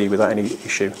and to C without any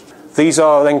issue. These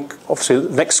are then, obviously,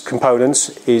 the next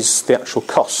component is the actual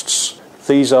costs.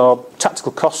 These are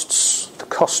tactical costs, the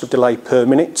cost of delay per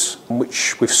minute,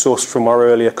 which we've sourced from our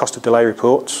earlier cost of delay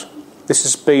report. This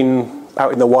has been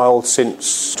out in the wild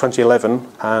since 2011,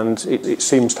 and it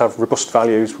seems to have robust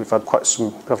values. We've had quite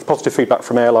some positive feedback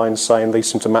from airlines saying these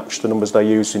seem to match the numbers they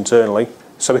use internally.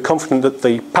 So we're confident that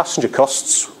the passenger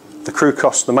costs, the crew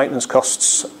costs, the maintenance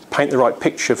costs paint the right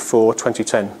picture for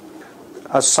 2010.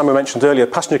 As Samuel mentioned earlier,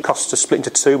 passenger costs are split into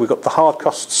 2. We've got the hard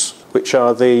costs, which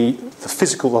are the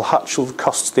physical, the actual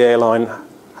costs the airline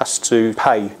has to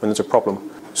pay when there's a problem.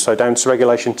 So down to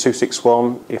regulation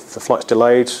 261, if the flight's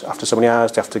delayed after so many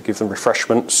hours, they have to give them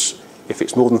refreshments. If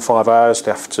it's more than 5 hours,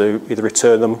 they have to either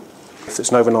return them. If it's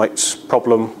an overnight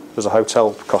problem, there's a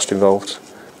hotel cost involved.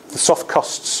 The soft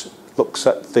costs looks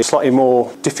at the slightly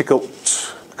more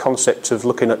difficult concept of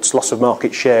looking at loss of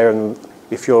market share, and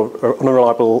if you're an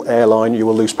unreliable airline, you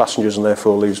will lose passengers and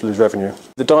therefore lose revenue.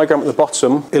 The diagram at the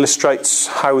bottom illustrates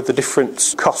how the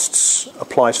different costs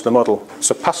apply to the model.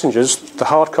 So passengers, the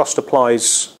hard cost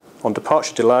applies on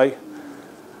departure delay,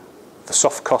 the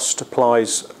soft cost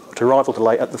applies to arrival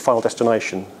delay at the final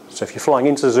destination. So if you're flying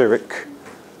into Zurich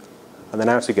and then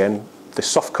out again, the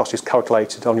soft cost is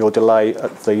calculated on your delay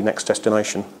at the next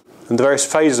destination. And the various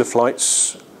phases of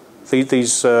flights,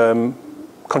 these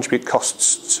contribute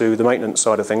costs to the maintenance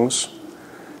side of things.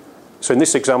 So in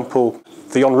this example,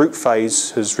 the en route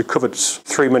phase has recovered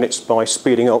 3 minutes by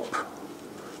speeding up,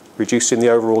 reducing the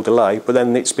overall delay, but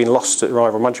then it's been lost at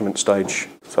arrival management stage.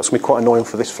 So that's going to be quite annoying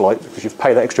for this flight because you've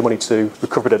paid that extra money to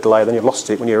recover the delay, then you've lost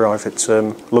it when you arrive at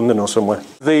London or somewhere.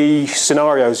 The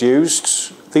scenarios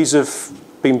used, these have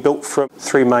been built from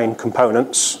 3 main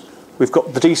components. We've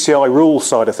got the DCI rule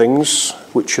side of things,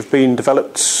 which have been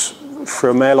developed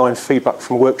from airline feedback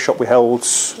from a workshop we held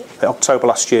in October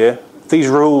last year. These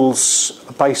rules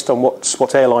are based on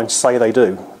what airlines say they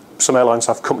do. Some airlines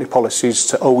have company policies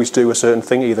to always do a certain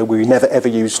thing. Either we never ever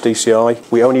use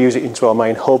DCI, we only use it into our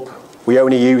main hub, we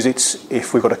only use it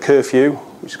if we've got a curfew,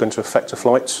 which is going to affect a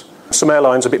flight. Some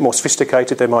airlines are a bit more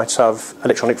sophisticated. They might have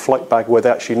electronic flight bag where they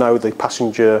actually know the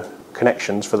passenger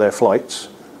connections for their flights.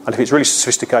 And if it's really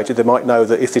sophisticated, they might know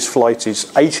that if this flight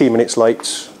is 18 minutes late,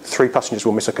 3 passengers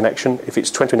will miss a connection. If it's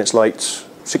 20 minutes late,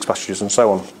 6 passengers, and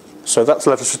so on. So that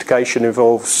level of sophistication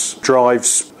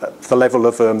drives the level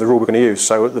of the rule we're going to use.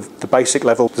 So at the basic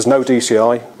level, there's no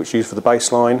DCI, which is used for the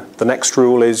baseline. The next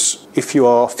rule is if you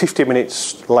are 50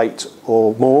 minutes late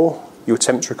or more, you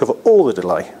attempt to recover all the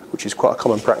delay, which is quite a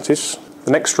common practice.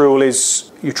 The next rule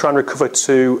is you try and recover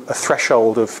to a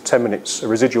threshold of 10 minutes, a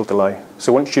residual delay.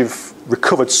 So once you've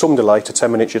recovered some delay to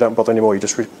 10 minutes, you don't bother anymore, you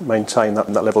just maintain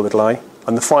that level of delay.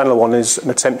 And the final one is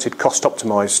an attempted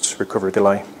cost-optimised recovery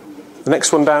delay. The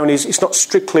next one down is, it's not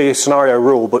strictly a scenario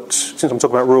rule, but since I'm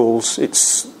talking about rules,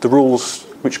 it's the rules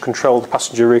which control the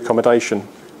passenger reaccommodation.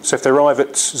 So if they arrive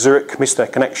at Zurich, miss their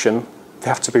connection, they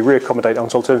have to be reaccommodated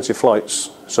onto alternative flights.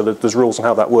 So there's rules on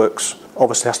how that works.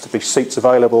 Obviously, there has to be seats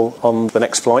available on the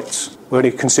next flight. We're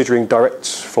only considering direct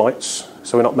flights,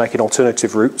 so we're not making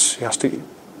alternative routes. You have to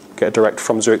get a direct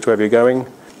from Zurich to wherever you're going.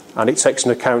 And it takes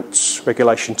into account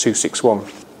Regulation 261.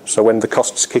 So when the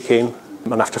costs kick in,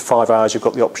 and after 5 hours, you've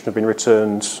got the option of being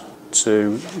returned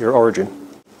to your origin.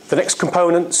 The next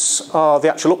components are the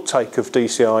actual uptake of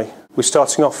DCI. We're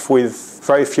starting off with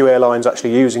very few airlines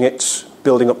actually using it,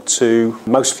 building up to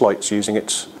most flights using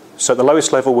it. So at the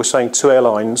lowest level, we're saying 2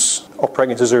 airlines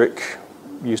operating into Zurich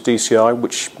use DCI,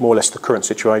 which more or less the current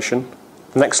situation.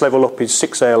 The next level up is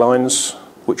 6 airlines,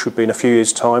 which would be in a few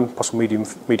years' time, possibly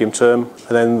medium term.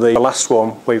 And then the last one,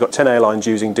 where you've got 10 airlines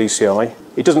using DCI.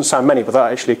 It doesn't sound many, but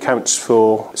that actually accounts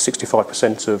for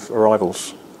 65% of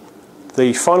arrivals.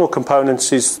 The final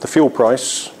component is the fuel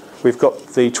price. We've got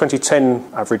the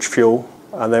 2010 average fuel,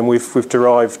 and then we've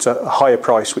derived a higher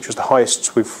price, which was the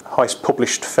highest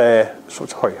published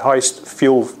highest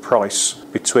fuel price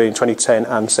between 2010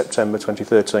 and September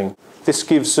 2013. This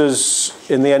gives us,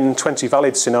 in the end, 20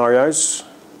 valid scenarios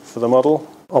for the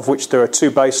model, of which there are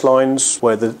 2 baselines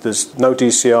where there's no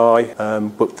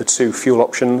DCI, but the 2 fuel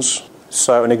options.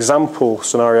 So an example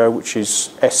scenario, which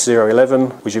is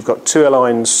S011, which you've got 2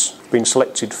 airlines being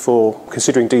selected for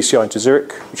considering DCI into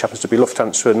Zurich, which happens to be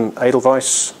Lufthansa and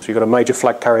Edelweiss. So you've got a major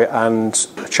flag carrier and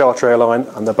a charter airline,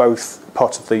 and they're both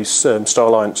part of the Star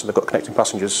Alliance, so they've got connecting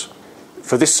passengers.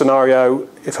 For this scenario,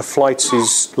 if a flight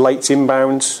is late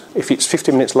inbound, if it's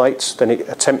 50 minutes late, then it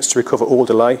attempts to recover all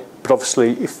delay. But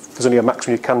obviously, if there's only a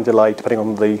maximum you can delay, depending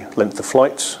on the length of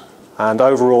flight. And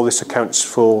overall, this accounts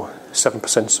for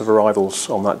 7% of arrivals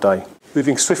on that day.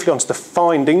 Moving swiftly on to the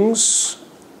findings.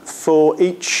 For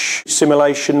each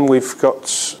simulation, we've got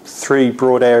 3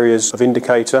 broad areas of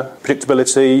indicator: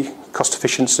 predictability, cost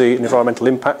efficiency and environmental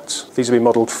impact. These have been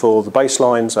modelled for the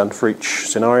baselines and for each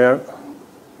scenario.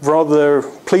 Rather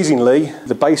pleasingly,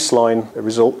 the baseline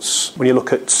results, when you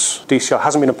look at DCI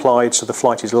hasn't been applied, so the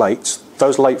flight is late.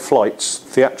 Those late flights,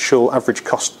 the actual average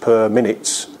cost per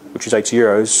minute, which is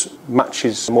 €80,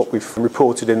 matches what we've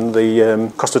reported in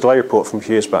the cost of delay report from a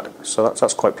few years back. So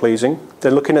that's quite pleasing.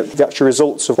 Then looking at the actual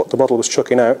results of what the model was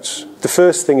chucking out, the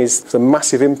first thing is the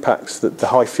massive impact that the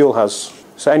high fuel has.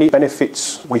 So any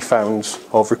benefits we found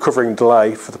of recovering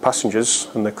delay for the passengers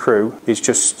and the crew is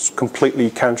just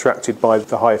completely counteracted by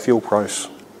the higher fuel price.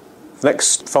 The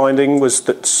next finding was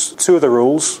that 2 of the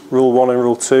rules, Rule 1 and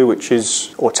Rule 2, which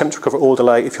is or attempt to recover all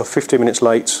delay if you're 15 minutes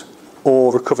late,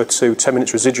 or recover to 10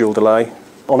 minutes residual delay.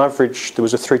 On average, there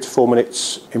was a 3 to 4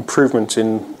 minutes improvement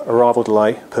in arrival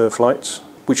delay per flight,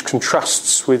 which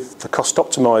contrasts with the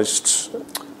cost-optimised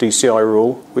DCI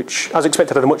rule, which, as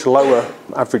expected, had a much lower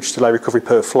average delay recovery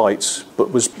per flight,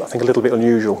 but was, I think, a little bit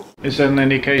unusual. Is that an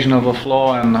indication of a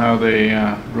flaw in how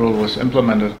the rule was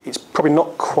implemented? It's probably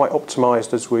not quite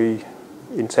optimised as we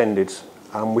intended,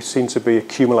 and we seem to be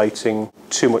accumulating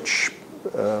too much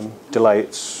delay at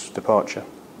its departure.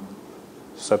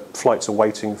 So flights are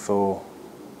waiting for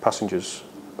passengers,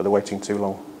 but they're waiting too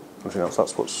long. I think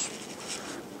that's what's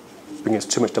bringing us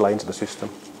too much delay into the system.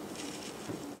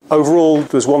 Overall,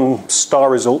 there was 1 star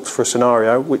result for a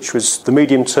scenario, which was the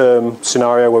medium-term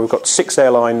scenario where we've got 6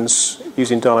 airlines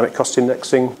using dynamic cost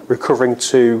indexing, recovering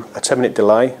to a 10-minute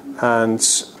delay. And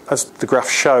as the graph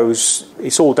shows,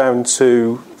 it's all down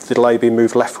to the delay being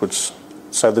moved leftwards,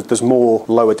 so that there's more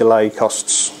lower delay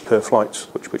costs per flight,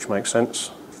 which makes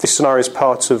sense. This scenario is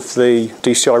part of the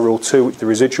DCI Rule 2, the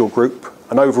residual group,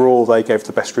 and overall they gave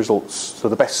the best results. So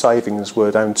the best savings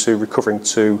were down to recovering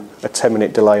to a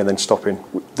 10-minute delay and then stopping.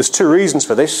 There's 2 reasons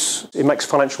for this. It makes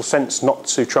financial sense not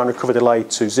to try and recover delay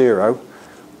to 0.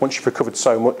 Once you've recovered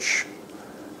so much,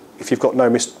 if you've got no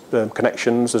missed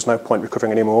connections, there's no point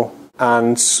recovering anymore.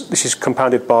 And this is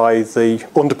compounded by the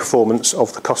underperformance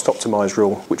of the cost-optimised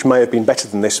rule, which may have been better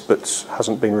than this but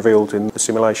hasn't been revealed in the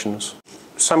simulations.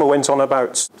 Samuel went on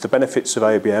about the benefits of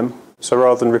ABM. So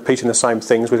rather than repeating the same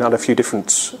things, we've had a few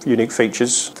different unique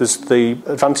features. There's the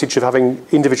advantage of having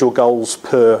individual goals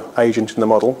per agent in the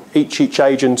model. Each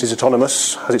agent is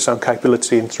autonomous, has its own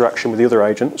capability interaction with the other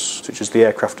agents, such as the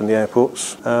aircraft and the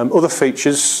airports. Other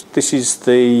features, this is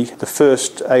the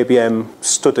first ABM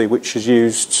study which is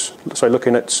used, so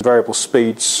looking at variable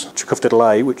speeds to cuff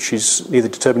delay, which is either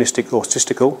deterministic or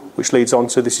statistical, which leads on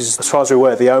to, this is, as far as we're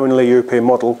aware, the only European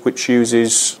model which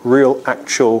uses real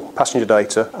actual passenger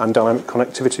data and dynamic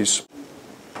connectivities.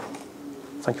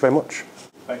 Thank you very much.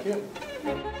 Thank you.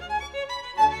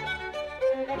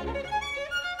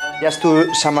 Just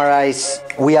to summarize,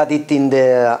 we added in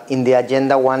the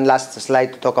agenda one last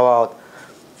slide to talk about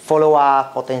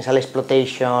follow-up, potential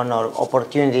exploitation or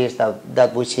opportunities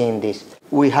that we see in this.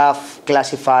 We have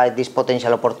classified this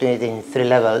potential opportunity in 3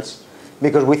 levels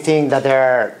because we think that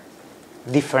they're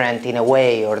different in a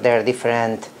way, or they're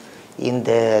different in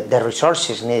the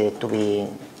resources needed to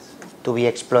be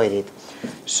exploited.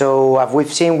 So as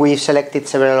we've seen, we've selected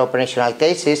several operational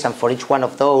cases, and for each one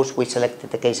of those we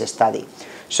selected a case study.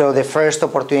 So the first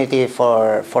opportunity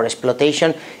for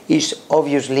exploitation is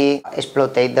obviously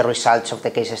exploitate the results of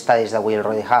the case studies that we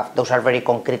already have. Those are very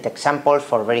concrete examples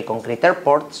for very concrete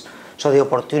airports, so the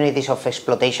opportunities of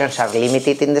exploitations are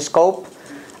limited in the scope,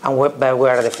 but we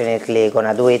are definitely going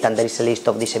to do it, and there is a list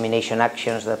of dissemination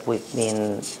actions that we've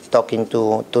been talking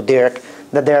to Dirk,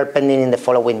 that they are pending in the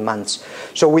following months.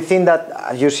 So we think that,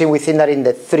 as you see, we think that in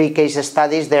the 3 case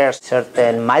studies there are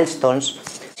certain milestones,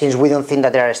 since we don't think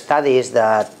that there are studies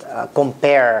that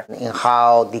compare in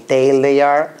how detailed they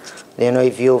are. I don't know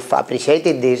if you've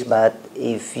appreciated this, but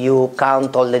if you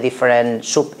count all the different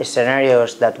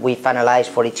sub-scenarios that we've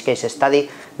analyzed for each case study,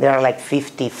 there are like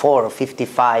 54 or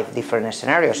 55 different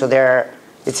scenarios. So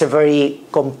it's a very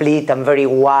complete and very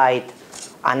wide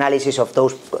analysis of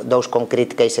those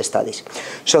concrete case studies.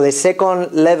 So the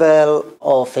second level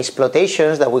of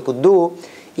exploitations that we could do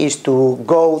is to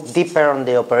go deeper on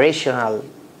the operational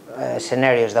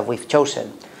scenarios that we've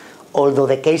chosen. Although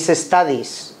the case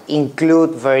studies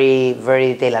include very,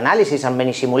 very detailed analysis and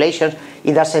many simulations,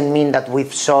 it doesn't mean that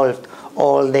we've solved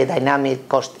all the dynamic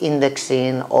cost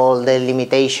indexing, all the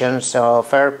limitations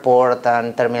of airport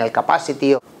and terminal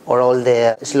capacity, or all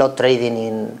the slot trading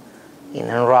in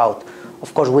en route.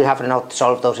 Of course, we have not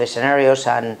solved those scenarios,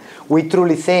 and we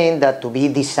truly think that to be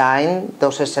designed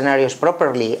those scenarios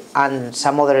properly, and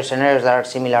some other scenarios that are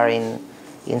similar in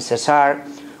SESAR,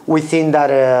 we think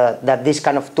that these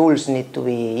kind of tools need to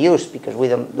be used, because we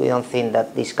don't think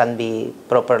that this can be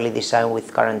properly designed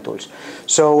with current tools.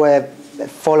 So a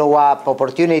follow-up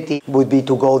opportunity would be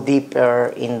to go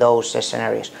deeper in those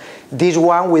scenarios. This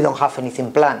one we don't have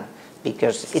anything planned,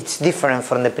 because it's different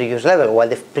from the previous level. While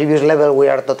the previous level we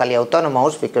are totally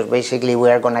autonomous, because basically we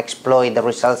are going to exploit the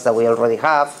results that we already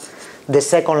have. The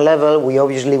second level we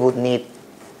obviously would need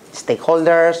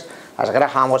stakeholders. As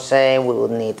Graham was saying, we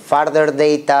would need further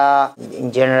data,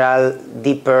 in general,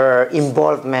 deeper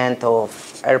involvement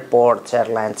of airports,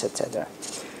 airlines, etc.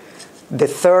 The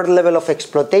third level of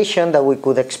exploitation that we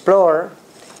could explore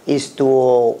is to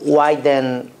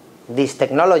widen this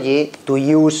technology to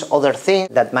use other things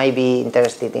that might be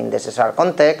interested in the SESAR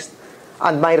context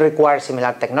and might require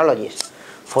similar technologies.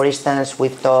 For instance,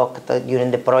 we've talked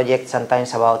during the project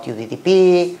sometimes about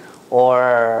UDDP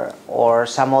or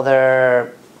some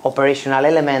other operational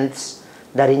elements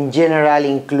that in general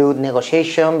include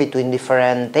negotiation between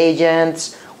different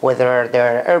agents, whether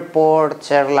they're airports,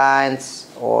 airlines,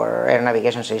 or air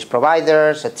navigation service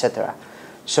providers, etc.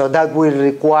 So that will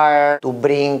require to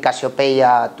bring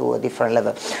Cassiopeia to a different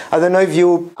level. I don't know if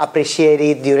you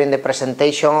appreciated during the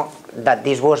presentation that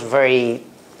this was very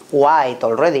wide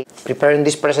already. Preparing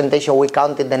this presentation, we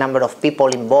counted the number of people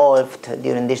involved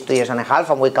during these 2.5 years,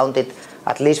 and we counted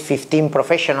at least 15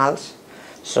 professionals.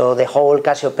 So the whole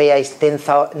Cassiopeia is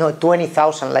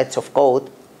 20,000 lines of code.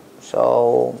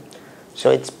 So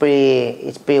it's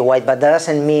pretty wide, but that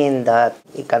doesn't mean that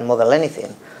it can model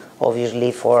anything.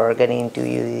 Obviously, for getting into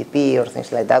UDP or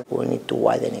things like that, we'll need to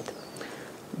widen it.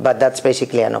 But that's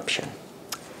basically an option.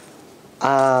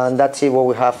 And that's it, what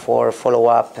we have for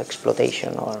follow-up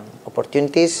exploitation or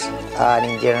opportunities. And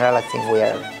in general, I think we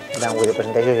are done with the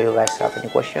presentation. If you guys have any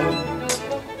questions.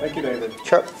 Thank you, David.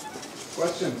 Sure.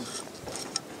 Questions?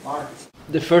 Mark?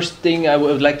 The first thing I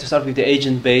would like to start with the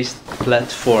agent-based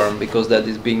platform, because that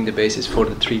is being the basis for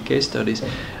the 3 case studies.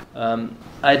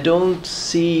 I don't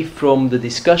see from the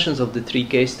discussions of the 3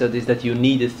 case studies that you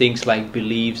needed things like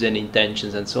beliefs and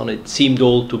intentions and so on. It seemed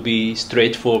all to be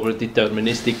straightforward,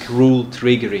 deterministic rule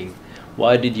triggering.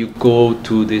 Why did you go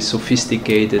to the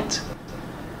sophisticated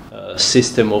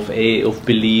system of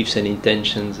beliefs and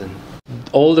intentions? And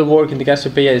all the work in the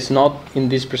CASSIOPEIA is not in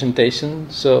this presentation.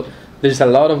 So there's a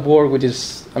lot of work which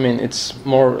is, I mean, it's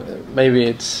more, maybe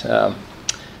it's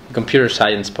computer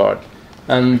science part.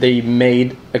 And they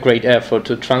made a great effort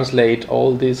to translate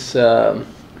all this,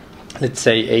 let's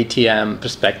say, ATM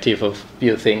perspective of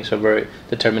view things over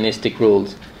deterministic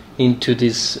rules into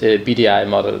these BDI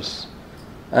models.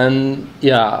 And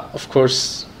yeah, of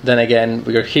course, then again,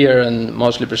 we are here and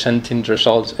mostly presenting the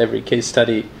results every case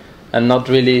study and not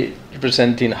really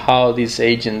presenting how these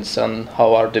agents and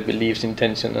how are the beliefs,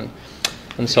 intention,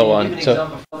 and so on.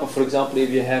 So, for example, if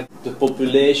you have the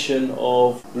population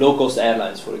of low-cost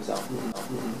airlines, for example,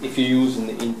 if you use an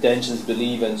intentions,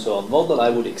 belief, and so on model, I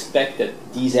would expect that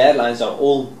these airlines are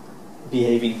all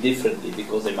behaving differently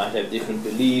because they might have different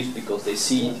beliefs, because they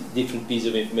see different pieces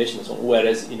of information and so on.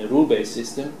 Whereas in a rule-based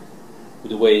system,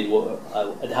 with the way it was,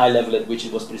 at the high level at which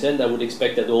it was presented, I would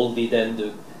expect that all the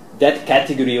that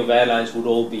category of airlines would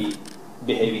all be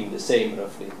behaving the same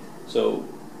roughly. So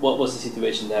what was the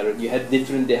situation there? They had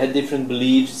different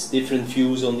beliefs, different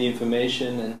views on the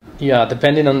information, and yeah,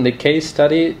 depending on the case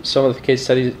study, some of the case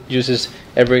studies uses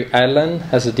every airline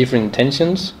has a different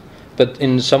intentions, but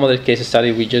in some of the case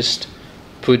study we just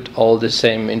put all the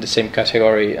same in the same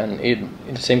category, and in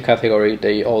the same category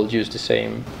they all use the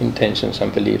same intentions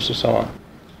and beliefs and so on.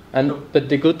 But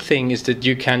the good thing is that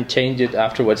you can change it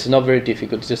afterwards. It's not very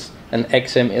difficult. It's just an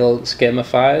XML schema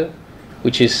file,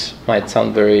 which might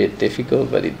sound very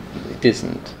difficult, but it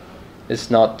isn't. It's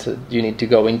not, you need to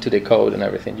go into the code and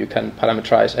everything. You can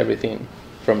parameterize everything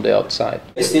from the outside.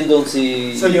 I still don't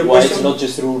see why it's not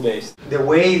just rule-based. The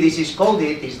way this is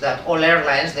coded is that all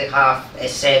airlines, they have a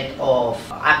set of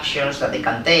actions that they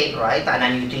can take, right? And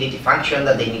an utility function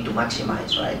that they need to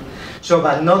maximize, right? So,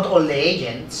 but not all the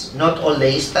agents, not all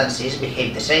the instances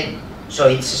behave the same. So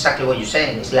it's exactly what you're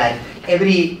saying. It's like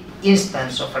every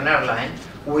instance of an airline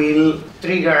will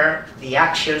trigger the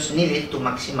actions needed to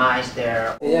maximize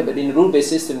their... Yeah, but in a rule-based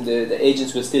system, the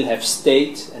agents will still have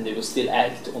state, and they will still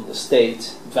act on the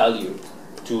state value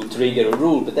to trigger a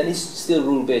rule, but then it's still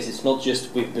rule-based. It's not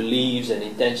just with beliefs and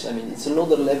intentions. I mean, it's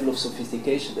another level of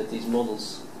sophistication that these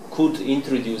models could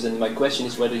introduce, and my question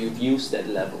is whether you've used that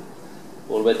level,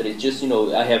 or whether it's just, you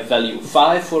know, I have value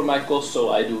 5 for my cost,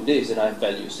 so I do this, and I have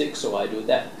value 6, so I do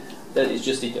that. That is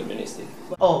just deterministic.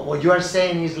 Oh, what you are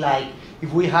saying is like,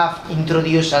 if we have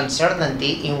introduced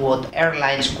uncertainty in what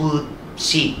airlines could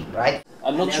see, right?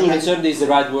 I'm not sure uncertainty is the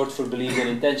right word for beliefs and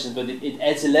intentions, but it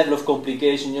adds a level of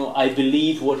complication. You know, I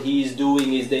believe what he is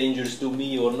doing is dangerous to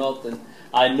me or not, and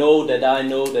I know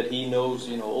that he knows,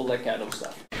 you know, all that kind of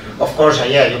stuff. Of course,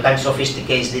 yeah, you can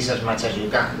sophisticate this as much as you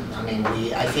can. I mean,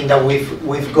 I think that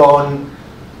we've gone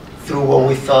through what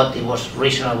we thought it was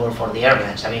reasonable for the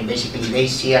airlines. I mean, basically, they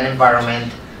see an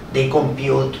environment, they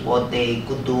compute what they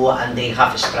could do, and they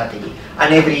have a strategy.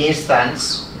 And every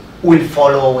instance will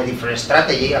follow a different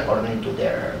strategy according to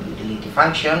their utility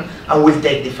function, and will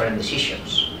take different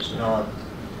decisions. It's not...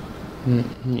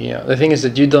 Yeah, the thing is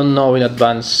that you don't know in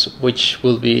advance which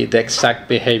will be the exact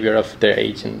behavior of their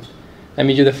agent. I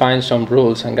mean, you define some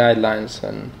rules and guidelines,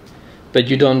 but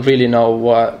you don't really know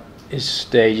what is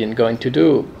the agent going to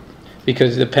do,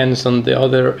 because it depends on the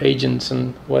other agents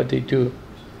and what they do.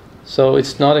 So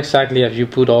it's not exactly as you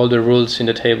put all the rules in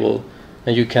the table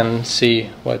and you can see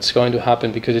what's going to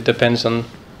happen, because it depends on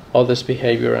others'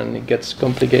 behavior, and it gets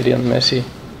complicated and messy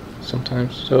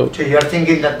sometimes. So you're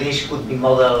thinking that this could be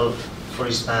modeled, for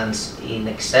instance, in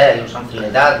Excel or something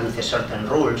like that, with a certain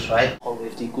rules, right? Or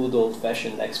with the good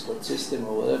old-fashioned export system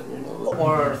or whatever, you know.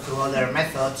 Or through other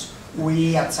methods.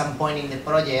 We, at some point in the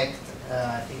project,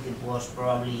 I think it was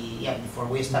probably, yeah, before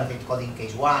we started coding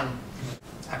case 1,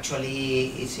 actually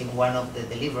it's in one of the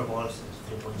deliverables,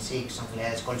 3.6, something like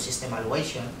that, it's called system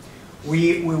evaluation.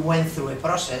 We went through a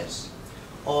process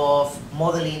of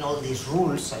modeling all these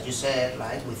rules, as you said,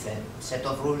 right, with a set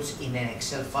of rules in an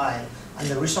Excel file. And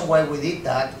the reason why we did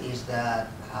that is that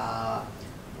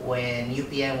when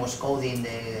UPM was coding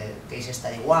the case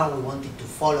study 1, we wanted to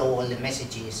follow all the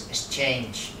messages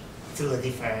exchanged through the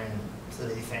different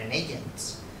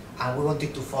agents. And we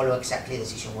wanted to follow exactly the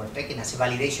decision we're taking as a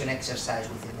validation exercise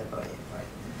within the project, right?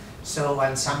 So,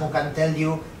 and someone can tell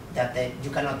you that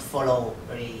you cannot follow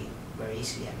very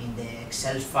easily. I mean, the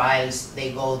Excel files,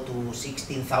 they go to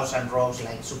 16,000 rows,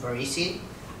 like super easy,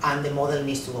 and the model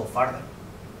needs to go further.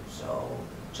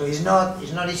 So it's not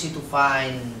easy to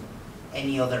find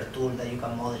any other tool that you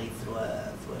can model it through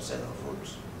a set of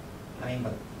rules. I mean,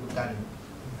 but we can,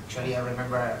 actually, I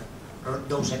remember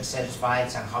those Excel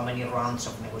files and how many rounds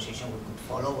of negotiation we could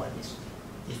follow, and it's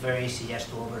very easy just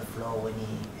to overflow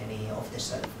any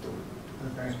off-the-shelf tool to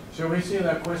Okay. Shall we see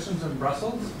the questions in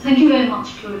Brussels? Thank you very much,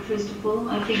 first of all.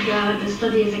 I think the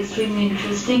study is extremely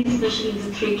interesting, especially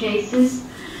the 3 cases.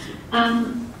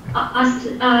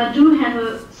 I do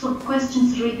have some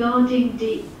questions regarding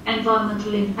the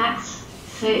environmental impacts,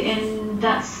 and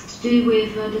that's to do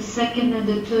with the second and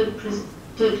the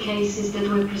third cases that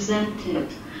were presented.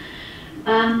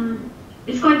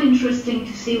 It's quite interesting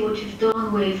to see what you've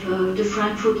done with the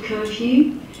Frankfurt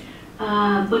curfew,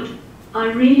 but I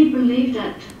really believe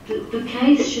that the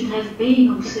case should have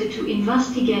been also to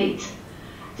investigate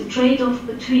the trade-off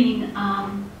between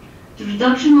the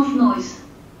reduction of noise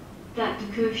that the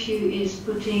curfew is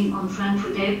putting on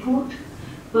Frankfurt Airport,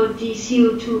 but the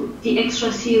CO2, the extra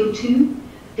CO2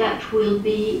 that will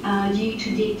be due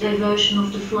to the diversion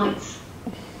of the flights,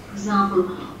 for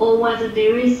example, or whether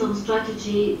there is some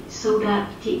strategy so that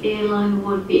the airline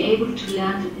would be able to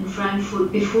land in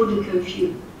Frankfurt before the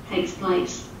curfew takes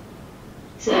place.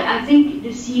 So I think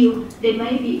there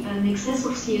may be an excess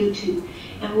of CO2,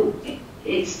 and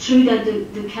it's true that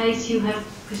the case you have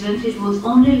presented was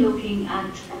only looking at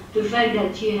the fact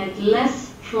that you had less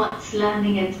flights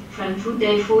landing at Frankfurt,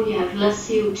 therefore you have less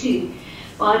CO2.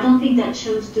 But I don't think that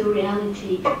shows the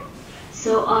reality.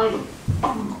 So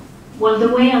well, the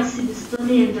way I see the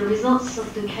study and the results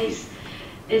of the case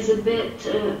is a bit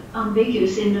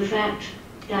ambiguous in the fact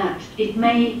that it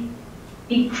may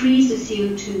increase the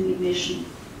CO2 emission.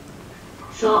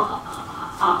 So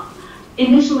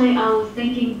initially I was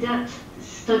thinking that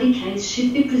study case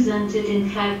should be presented, in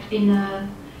fact, in a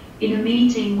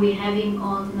meeting we're having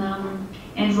on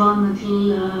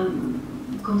environmental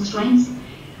constraints.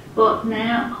 But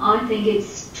now I think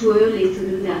it's too early to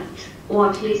do that, or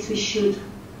at least we should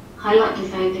highlight the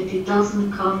fact that it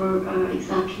doesn't cover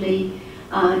exactly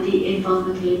the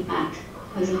environmental impact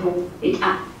as a whole.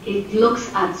 It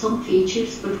looks at some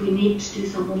features, but we need to do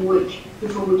some more work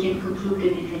before we can conclude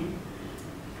anything.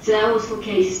 So that was for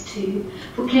case 2.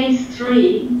 For case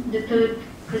 3, the third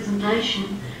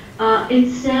presentation,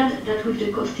 it said that with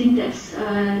the cost index,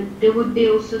 there would be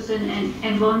also an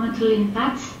environmental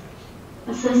impact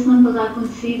assessment, but I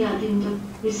couldn't see that in the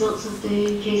results of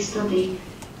the case study.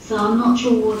 So I'm not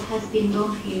sure what has been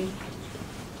done here.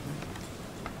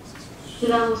 So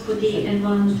that was for the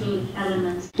environmental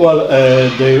elements. Well,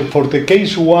 for the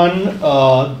case 1,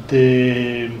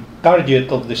 the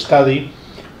target of the study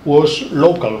was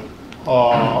local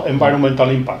environmental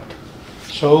impact.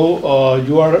 So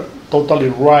you are totally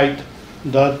right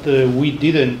that we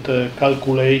didn't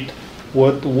calculate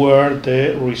what were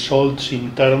the results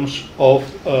in terms of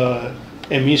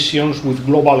emissions with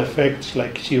global effects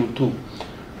like CO2.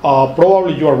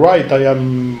 Probably you are right.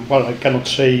 I cannot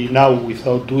say now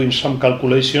without doing some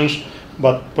calculations,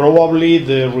 but probably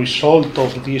the result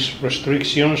of these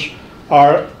restrictions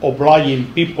are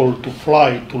obliging people to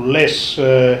fly to less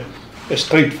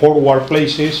straightforward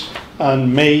places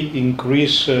and may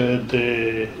increase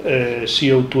the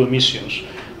CO2 emissions.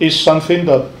 It's something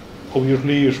that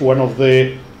obviously is one of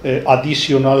the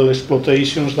additional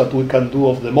exploitations that we can do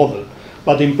of the model.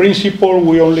 But in principle,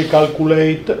 we only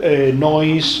calculate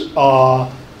noise,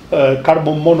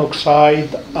 carbon monoxide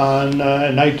and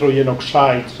nitrogen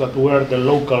oxides that were the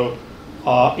local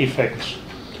effects.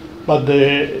 But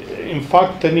in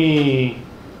fact, any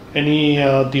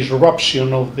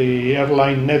disruption of the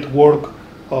airline network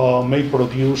may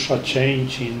produce a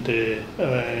change in the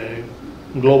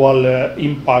global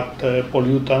impact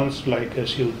pollutants like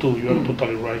CO2. You are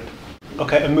totally right.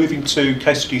 Okay, and moving to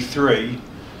case study 3,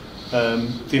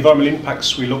 the environmental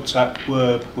impacts we looked at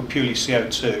were purely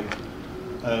CO2.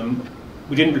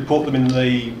 We didn't report them in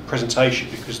the presentation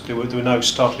because there were no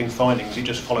startling findings. It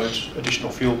just followed additional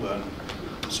fuel burn.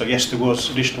 So yes, there was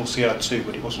additional CO2,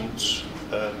 but it wasn't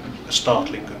a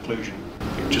startling conclusion.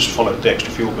 It just followed the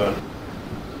extra fuel burn.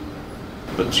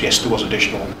 But yes, there was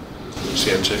additional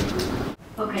CO2.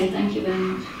 Okay, thank you very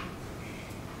much.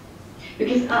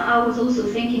 Because I was also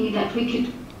thinking that we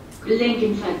could link,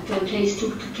 in fact, case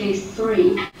 2 to case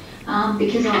 3,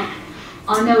 because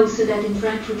I know so that in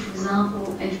Frankfurt, for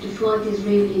example, if the flight is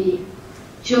really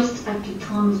just at the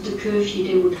time of the curfew,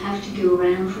 they would have to go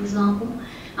around, for example.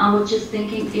 I was just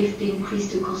thinking if they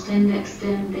increase the cost index,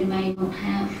 then they may not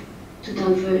have to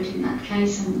divert in that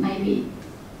case, and maybe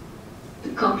the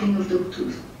coupling of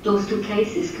those two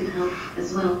cases could help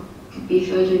as well, could be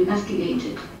further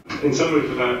investigated. In summary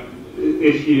for that,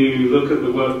 if you look at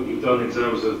the work that you've done in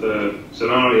terms of the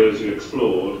scenarios you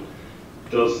explored,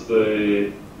 does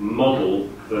the model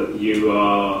that you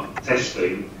are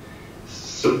testing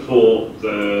support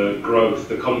the growth,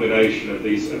 the combination of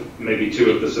these, maybe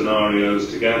 2 of the scenarios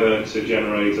together to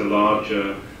generate a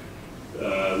larger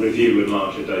review and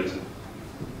larger data?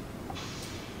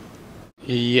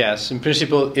 Yes, in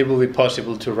principle it will be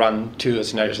possible to run two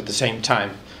scenarios at the same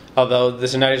time, although the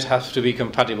scenarios have to be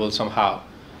compatible somehow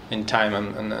in time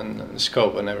and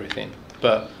scope and everything.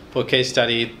 But for case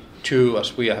study 2,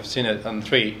 as we have seen it, and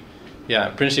 3, yeah,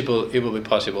 in principle it will be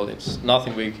possible. It's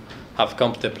nothing we have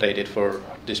contemplated for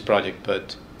this project,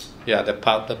 but yeah, the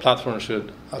platform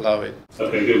should allow it.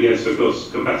 Okay, good. Yes, of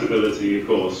course, compatibility, of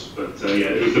course, but yeah,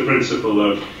 it was the principle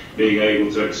of being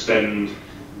able to extend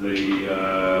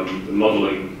the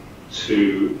modelling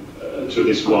to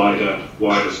this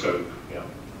wider scope. Yeah,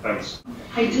 thanks.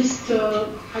 I just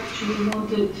actually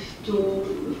wanted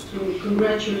to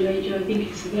congratulate you. I think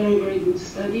it's a very, very good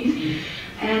study.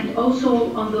 And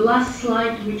also on the last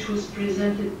slide, which was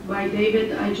presented by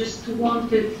David, I just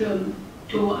wanted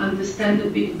to understand a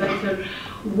bit better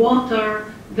what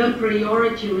are the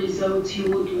priority results you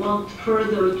would want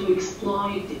further to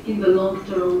exploit in the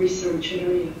long-term research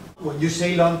area. When you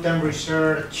say long-term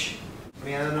research, I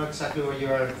mean, I don't know exactly what you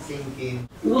are thinking.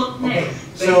 What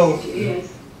next? Okay, so,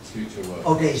 yes. Future work.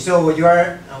 Okay, so what you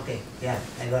are, okay, yeah,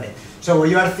 I got it. So what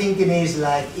you are thinking is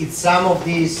like if some of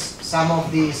these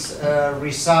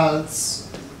results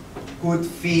could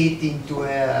fit into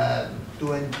a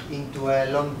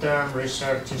long-term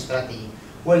research strategy.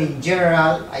 Well, in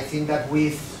general, I think that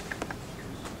we've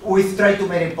tried to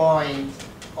make a point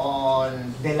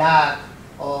on the lack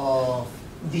of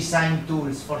design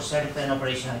tools for certain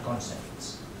operational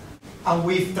concepts. And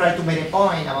we've tried to make a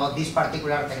point about this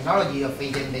particular technology of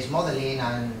agent-based modeling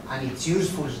and its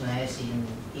usefulness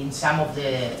in some of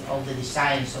the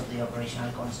designs of the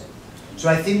operational concept. So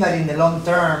I think that in the long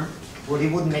term, what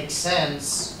it would make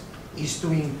sense is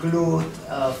to include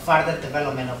further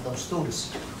development of those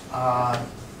tools. I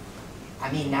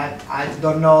mean, I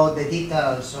don't know the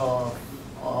details of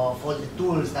all the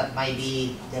tools that might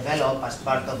be developed as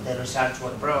part of the research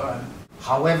work program.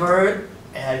 However,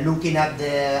 looking at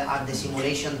the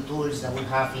simulation tools that we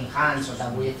have in hand, or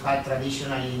that we've had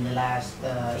traditionally in the last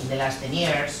 10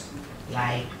 years,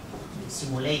 like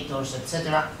simulators,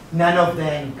 etc., none of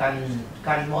them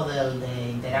can model the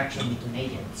interaction between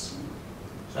agents.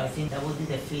 So I think that would be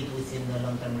the fit within the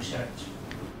long-term research.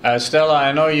 Stella,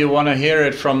 I know you want to hear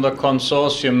it from the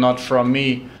consortium, not from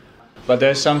me, but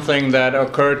there's something that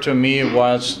occurred to me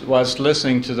whilst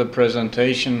listening to the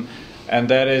presentation, and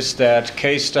that is that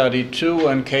case study 2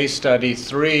 and case study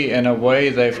 3, in a way,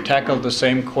 they've tackled the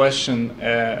same question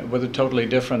with a totally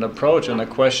different approach, and the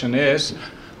question is,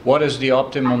 what is the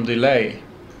optimum delay?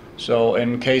 So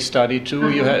in case study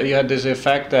 2, you had this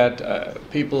effect that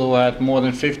people who had more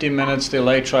than 15 minutes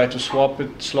delay tried to swap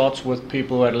slots with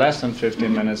people who had less than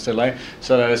 15 minutes delay,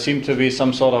 so there seemed to be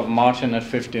some sort of margin at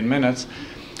 15 minutes.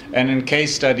 And in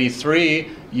case study 3,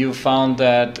 you found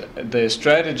that the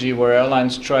strategy where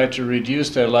airlines tried to reduce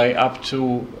their delay up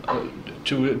to a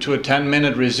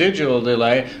 10-minute residual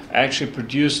delay actually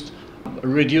produced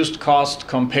reduced cost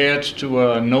compared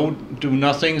to a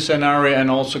do-nothing scenario, and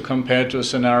also compared to a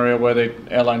scenario where the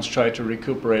airlines try to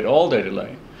recuperate all their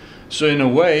delay. So in a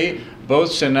way,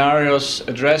 both scenarios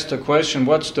address the question,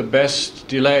 what's the best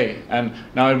delay? And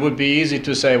now it would be easy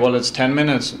to say, well, it's 10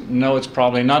 minutes. No, it's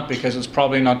probably not, because it's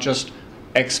probably not just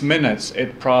X minutes.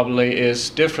 It probably is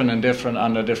different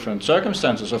under different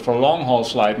circumstances. So for a long-haul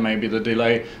flight, maybe the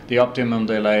delay, the optimum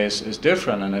delay is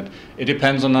different, and it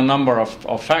depends on a number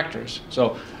of factors.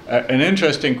 So an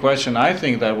interesting question, I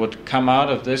think, that would come out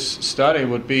of this study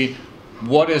would be,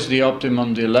 what is the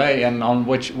optimum delay, and on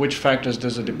which factors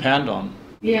does it depend on?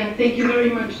 Yeah, thank you very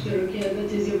much, Dirk. Yeah,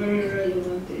 that is a very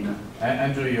relevant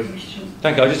Andrew, you.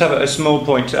 Thank you. I just have a small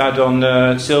point to add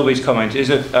on Sylvie's comment. Is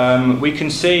that we can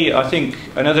see, I think,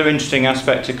 another interesting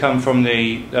aspect to come from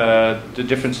the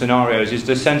different scenarios is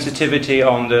the sensitivity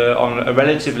on a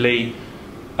relatively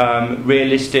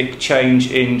realistic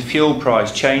change in fuel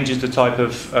price changes the type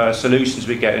of solutions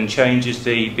we get and changes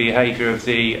the behaviour of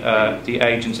the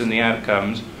agents and the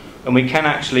outcomes. And we can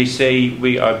actually see,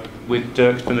 with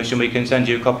Dirk's permission, we can send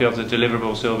you a copy of the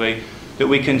deliverable, Sylvie, that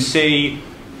we can see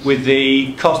with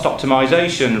the cost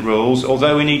optimization rules,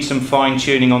 although we need some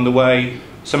fine-tuning on the way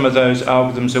some of those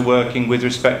algorithms are working with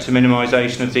respect to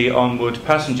minimization of the onward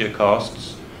passenger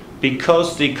costs,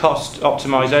 because the cost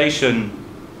optimization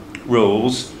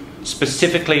rules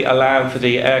specifically allow for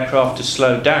the aircraft to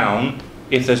slow down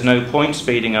if there's no point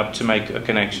speeding up to make a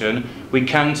connection, we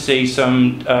can see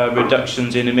some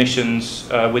reductions in emissions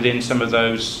on some of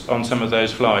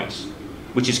those flights,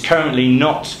 which is currently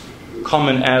not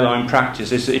common airline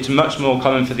practice. It's much more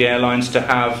common for the airlines to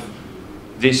have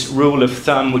this rule of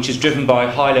thumb, which is driven by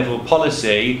high-level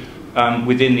policy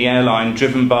within the airline,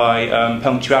 driven by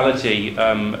punctuality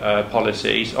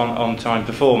policies, on-time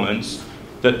performance,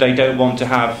 that they don't want to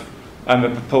have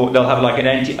they'll have like an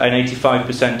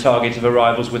 85% target of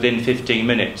arrivals within 15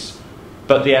 minutes.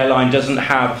 But the airline doesn't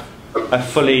have a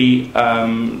properly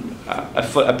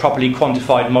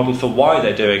quantified model for why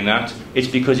they're doing that. It's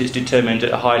because it's determined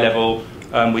at a high level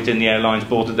within the airline's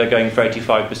board that they're going for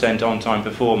 85% on-time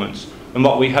performance. And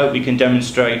what we hope we can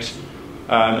demonstrate,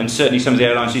 and certainly some of the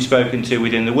airlines we've spoken to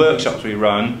within the workshops we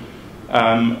run,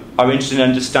 are interested in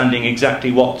understanding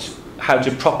exactly how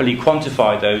to properly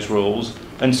quantify those rules,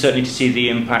 and certainly to see the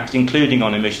impact, including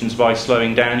on emissions, by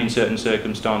slowing down in certain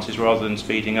circumstances rather than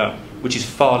speeding up, which is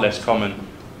far less common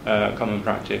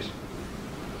practice.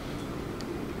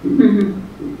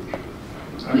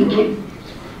 Thank you.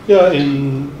 Yeah,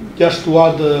 just to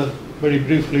add very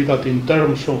briefly that in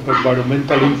terms of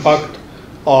environmental impact,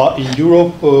 in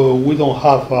Europe we don't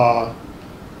have a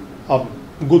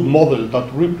good model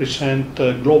that represents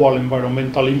global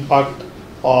environmental impact,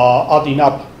 adding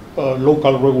up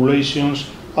local regulations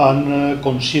and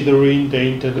considering the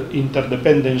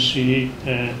interdependency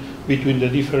between the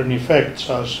different effects,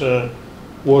 as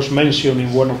was mentioned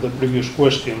in one of the previous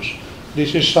questions.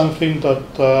 This is something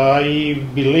that I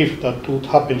believe that would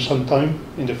happen sometime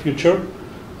in the future.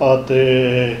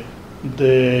 The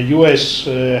US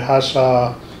has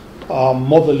a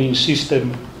modeling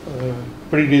system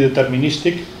pretty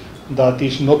deterministic that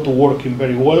is not working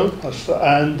very well,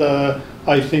 and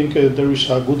I think there is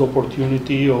a good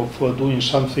opportunity of doing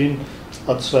something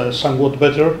that's somewhat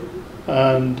better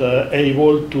and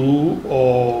able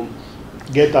to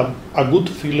get a good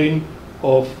feeling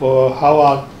of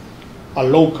how a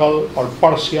local or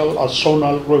partial, a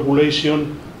zonal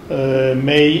regulation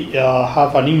may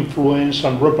have an influence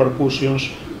and repercussions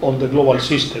on the global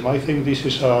system. I think this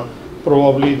is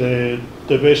probably the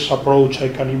best approach I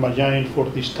can imagine for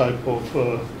this type of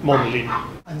modeling.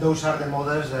 And those are the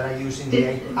models that are used in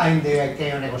the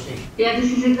ICAO negotiation. Yeah,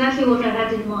 this is exactly what I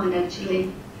had in mind,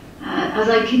 actually. As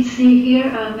I can see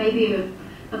here, maybe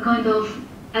a kind of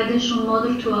additional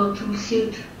model to our tool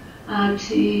suite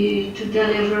to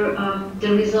deliver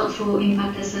the result for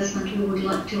impact assessment we would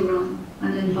like to run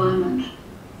on the environment.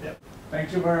 Yep.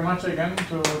 Thank you very much again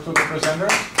to the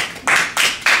presenters.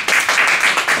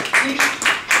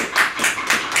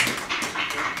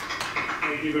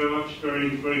 Thank you very much. Very,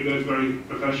 very good, very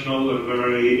professional, and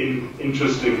very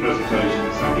interesting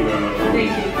presentations. Thank you very much.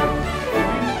 Thank you.